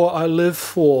is what I live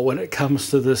for when it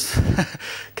comes to this,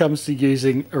 comes to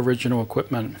using original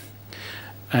equipment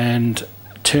and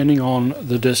turning on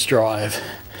the disk drive.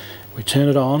 We turn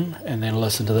it on and then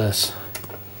listen to this.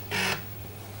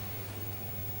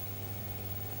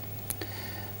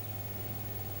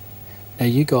 Now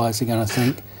you guys are going to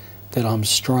think that I'm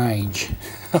strange,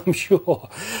 I'm sure,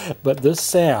 but this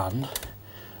sound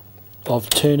of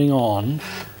turning on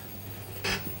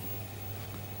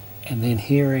and then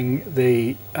hearing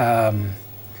the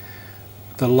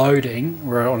loading.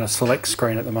 We're on a select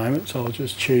screen at the moment, so I'll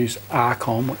just choose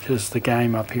Archon, which is the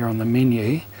game up here on the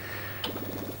menu.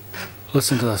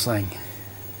 Listen to this thing.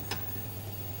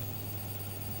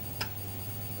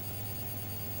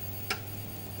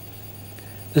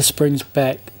 This brings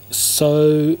back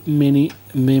so many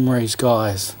memories,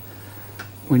 guys,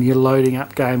 when you're loading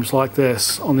up games like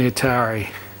this on the Atari.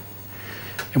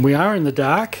 And we are in the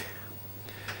dark.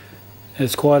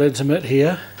 It's quite intimate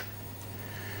here,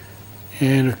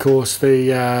 and of course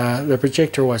the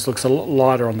projector always looks a lot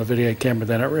lighter on the video camera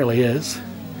than it really is.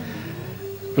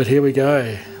 But here we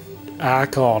go,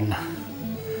 Archon,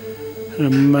 an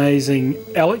amazing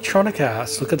Electronic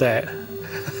Arts. Look at that.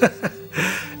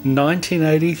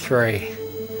 1983.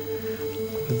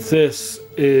 This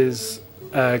is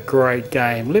a great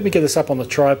game. Let me get this up on the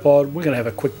tripod. We're going to have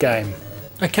a quick game.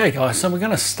 Okay guys, so we're going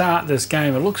to start this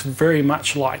game. It looks very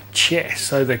much like chess.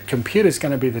 So the computer's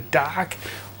going to be the dark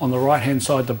on the right hand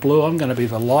side, the blue. I'm going to be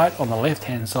the light on the left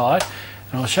hand side,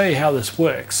 and I'll show you how this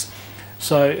works.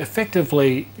 So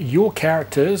effectively your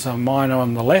characters, and mine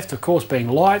on the left of course being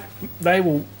light, they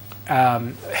will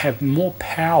have more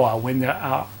power when they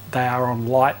are on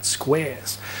light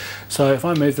squares. So if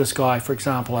I move this guy, for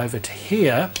example, over to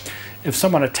here, if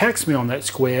someone attacks me on that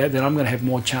square, then I'm going to have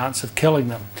more chance of killing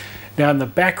them. Now in the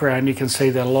background you can see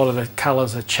that a lot of the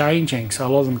colours are changing, so a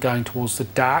lot of them are going towards the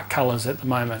dark colours at the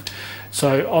moment.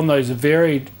 So on those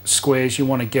varied squares you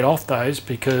want to get off those,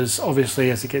 because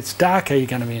obviously as it gets darker you're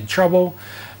going to be in trouble,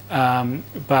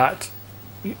 but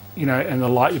you know, in the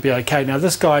light you'll be okay. Now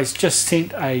this guy's just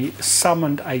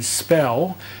summoned a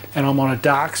spell, and I'm on a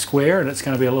dark square, and it's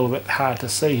going to be a little bit hard to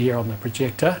see here on the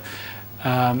projector.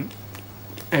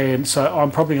 And so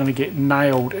I'm probably going to get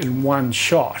nailed in one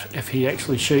shot if he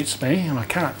actually shoots me, and I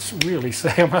can't really see,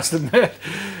 I must admit.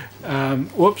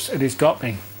 Whoops, and he's got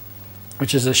me,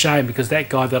 which is a shame because that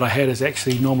guy that I had is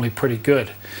actually normally pretty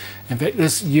good. In fact,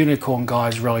 this unicorn guy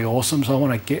is really awesome, so I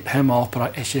want to get him off,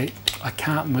 but I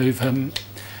can't move him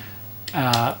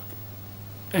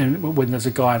and when there's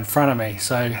a guy in front of me.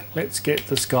 So let's get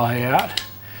this guy out,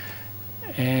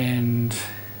 and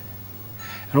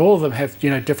all of them have, you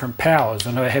know, different powers,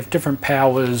 and they have different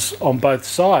powers on both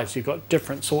sides. You've got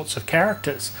different sorts of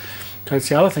characters. So it's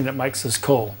the other thing that makes this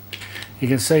cool. You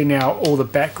can see now all the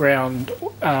background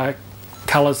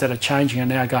colours that are changing are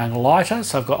now going lighter,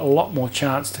 so I've got a lot more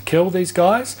chance to kill these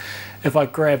guys. If I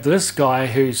grab this guy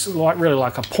who's really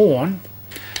like a pawn,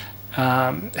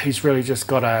 he's really just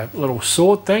got a little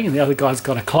sword thing, and the other guy's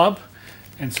got a club,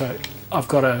 and so I've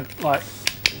got to like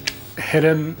hit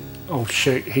him. Oh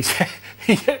shoot, he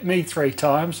hit me 3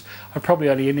 times. I probably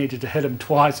only needed to hit him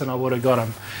twice and I would have got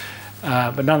him,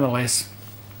 but nonetheless.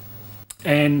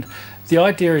 And the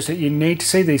idea is that you need to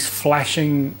see these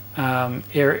flashing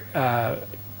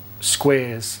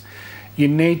squares. You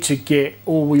need to get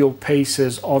all your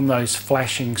pieces on those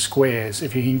flashing squares.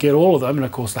 If you can get all of them, and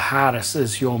of course the hardest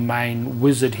is your main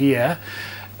wizard here,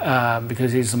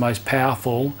 because he's the most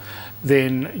powerful,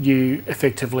 then you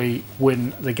effectively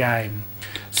win the game.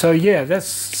 So yeah, that's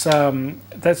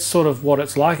sort of what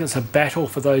it's like. It's a battle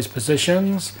for those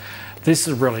positions. This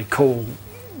is really cool.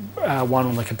 One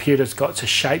on the computer's got a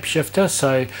shapeshifter,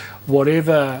 so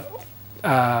whatever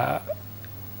guy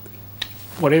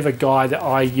that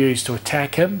I use to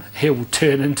attack him, he will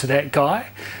turn into that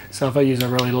guy. So if I use a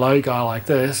really low guy like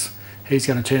this, he's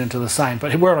going to turn into the same.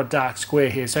 But we're on a dark square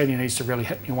here, so he needs to really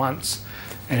hit me once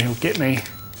and he'll get me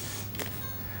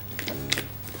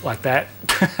like that.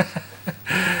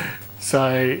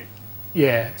 So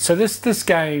yeah, so this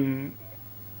game,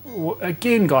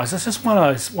 again guys, this is one of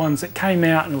those ones that came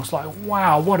out and it was like,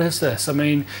 wow, what is this? I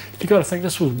mean, you got to think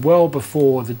this was well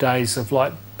before the days of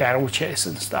like battle chess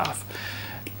and stuff.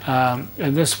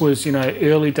 And this was, you know,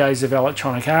 early days of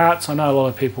Electronic Arts. I know a lot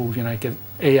of people, you know, give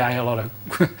EA a lot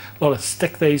of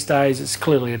stick these days. It's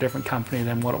clearly a different company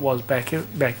than what it was back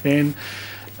then.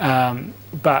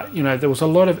 But you know, there was a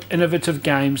lot of innovative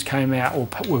games came out, or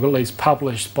were at least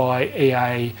published by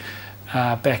EA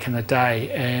back in the day,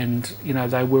 and you know,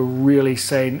 they were really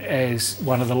seen as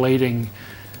one of the leading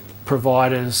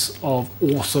providers of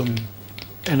awesome,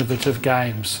 innovative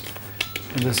games,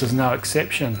 and this is no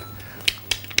exception.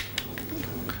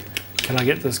 Can I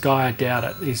get this guy? I doubt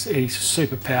it. He's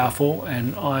super powerful,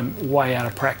 and I'm way out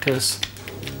of practice.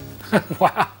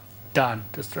 Wow, done,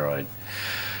 destroyed.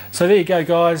 So there you go,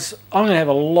 guys. I'm going to have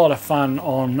a lot of fun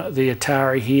on the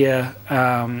Atari here,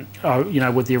 you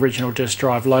know, with the original disk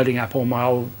drive, loading up all my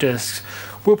old discs.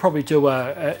 We'll probably do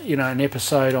you know, an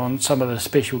episode on some of the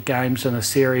special games in the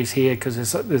series here, because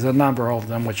there's a number of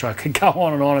them which I could go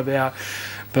on and on about.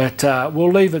 But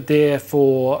we'll leave it there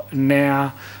for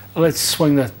now. Let's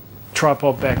swing the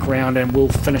tripod back round and we'll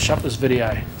finish up this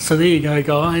video. So there you go,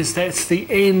 guys, that's the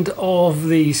end of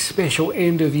the special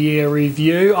end of year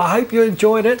review. I hope you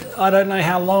enjoyed it. I don't know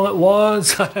how long it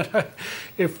was. I don't know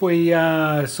if we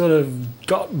sort of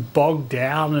got bogged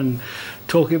down and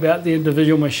talking about the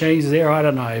individual machines there. I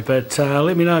don't know, but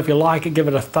let me know if you like it. Give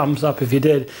it a thumbs up if you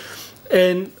did.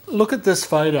 And look at this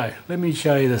photo. Let me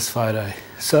show you this photo.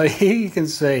 So here you can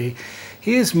see,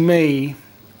 here's me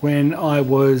when I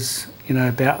was, you know,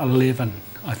 about 11,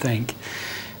 I think.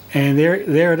 And there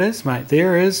it is, mate.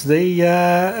 There is the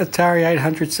Atari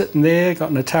 800 sitting there.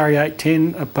 Got an Atari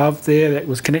 810 above there that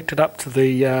was connected up to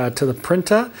the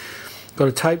printer. Got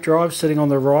a tape drive sitting on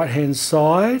the right-hand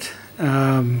side.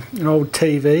 An old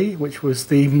TV, which was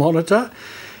the monitor,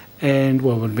 and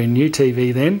well, it would have been new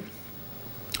TV then.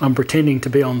 I'm pretending to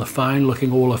be on the phone,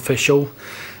 looking all official.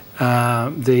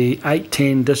 The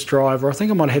 810 disk drive, or I think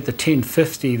I might have had the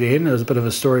 1050 then. There's a bit of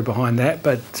a story behind that,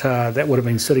 but that would have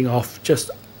been sitting off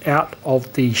just out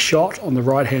of the shot on the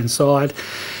right hand side.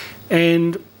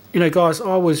 And you know, guys,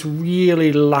 I was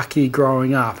really lucky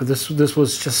growing up. This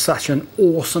was just such an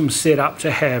awesome setup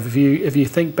to have. If you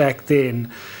think back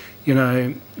then, you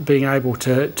know, being able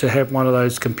to have one of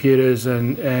those computers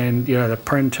and you know, the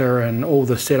printer and all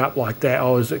the setup like that, I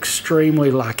was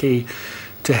extremely lucky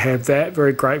to have that.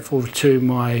 Very grateful to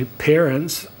my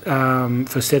parents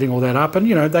for setting all that up, and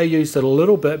you know, they used it a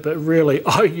little bit, but really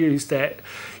I used that,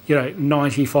 you know,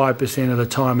 95% of the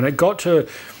time. And it got to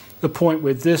the point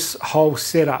where this whole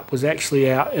setup was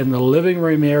actually out in the living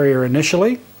room area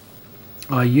initially.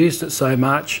 I used it so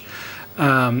much,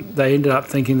 they ended up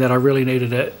thinking that I really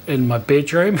needed it in my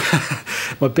bedroom.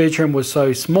 My bedroom was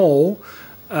so small,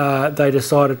 they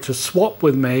decided to swap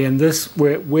with me, and this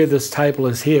where this table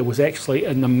is here was actually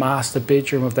in the master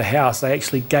bedroom of the house. They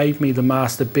actually gave me the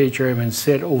master bedroom and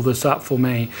set all this up for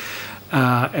me,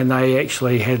 and they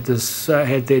actually had this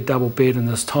had their double bed in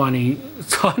this tiny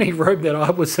room that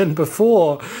I was in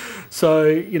before. So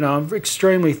you know, I'm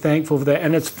extremely thankful for that.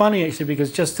 And it's funny actually, because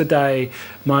just today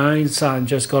my own son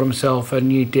just got himself a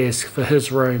new desk for his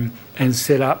room and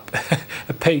set up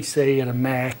a PC and a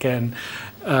Mac and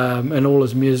all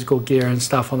his musical gear and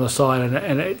stuff on the side,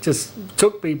 and it just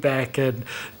took me back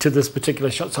to this particular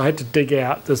shot. So I had to dig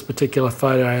out this particular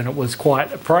photo, and it was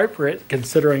quite appropriate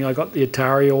considering I got the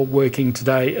Atari all working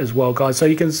today as well, guys. So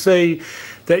you can see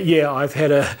that, yeah, I've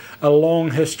had a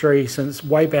long history since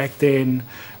way back then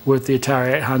with the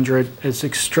Atari 800. It's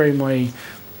extremely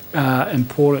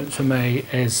important to me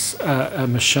as a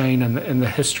machine in the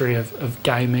history of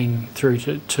gaming through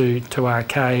to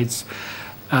arcades.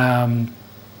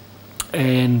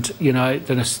 And you know,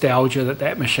 the nostalgia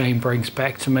that machine brings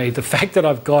back to me, the fact that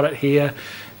I've got it here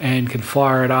and can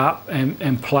fire it up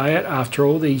and play it after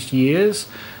all these years,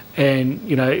 and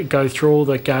you know, go through all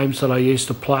the games that I used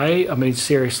to play. I mean,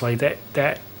 seriously,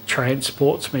 that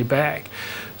transports me back.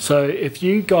 So if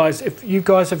you guys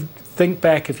have think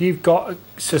back, if you've got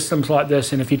systems like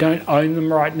this and if you don't own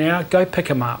them right now, go pick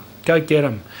them up, go get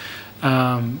them.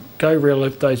 Go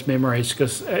relive those memories,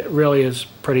 because it really is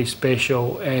pretty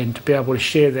special, and to be able to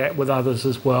share that with others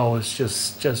as well is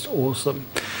just awesome.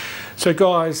 So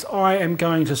guys, I am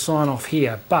going to sign off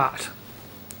here, but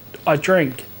I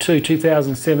drink to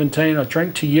 2017, I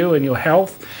drink to you and your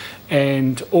health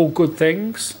and all good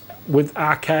things with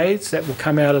arcades that will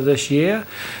come out of this year.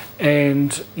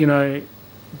 And you know,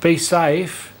 be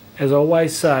safe, as I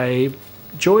always say,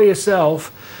 enjoy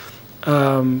yourself.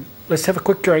 Let's have a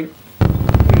quick drink.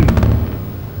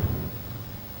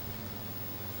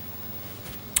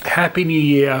 Happy New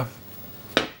Year.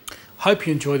 Hope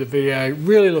you enjoyed the video.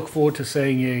 Really look forward to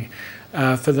seeing you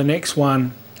for the next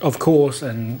one, of course.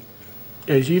 And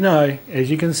as you know,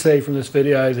 as you can see from this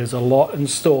video, there's a lot in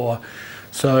store.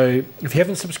 So if you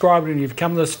haven't subscribed and you've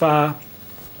come this far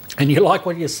and you like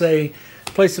what you see,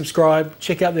 please subscribe.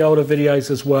 Check out the older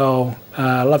videos as well.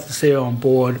 Love to see you on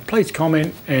board. Please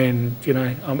comment, and you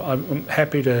know, I'm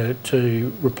happy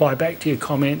to reply back to your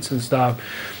comments and stuff.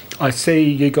 I see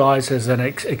you guys as an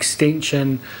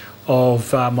extension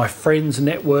of my friends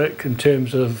network in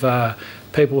terms of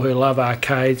people who love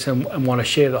arcades and want to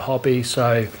share the hobby.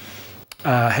 So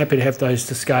happy to have those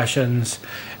discussions.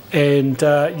 And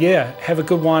yeah, have a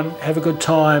good one, have a good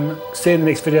time. See you in the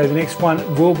next video. The next one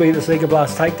will be the Sega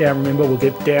Blast Takedown. Remember, we'll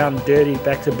get down, dirty,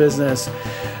 back to business.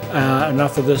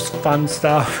 Enough of this fun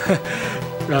stuff.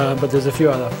 But there's a few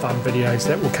other fun videos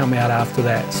that will come out after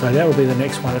that. So that will be the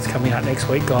next one that's coming out next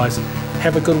week, guys.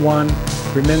 Have a good one.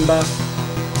 Remember,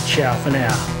 ciao for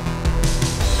now.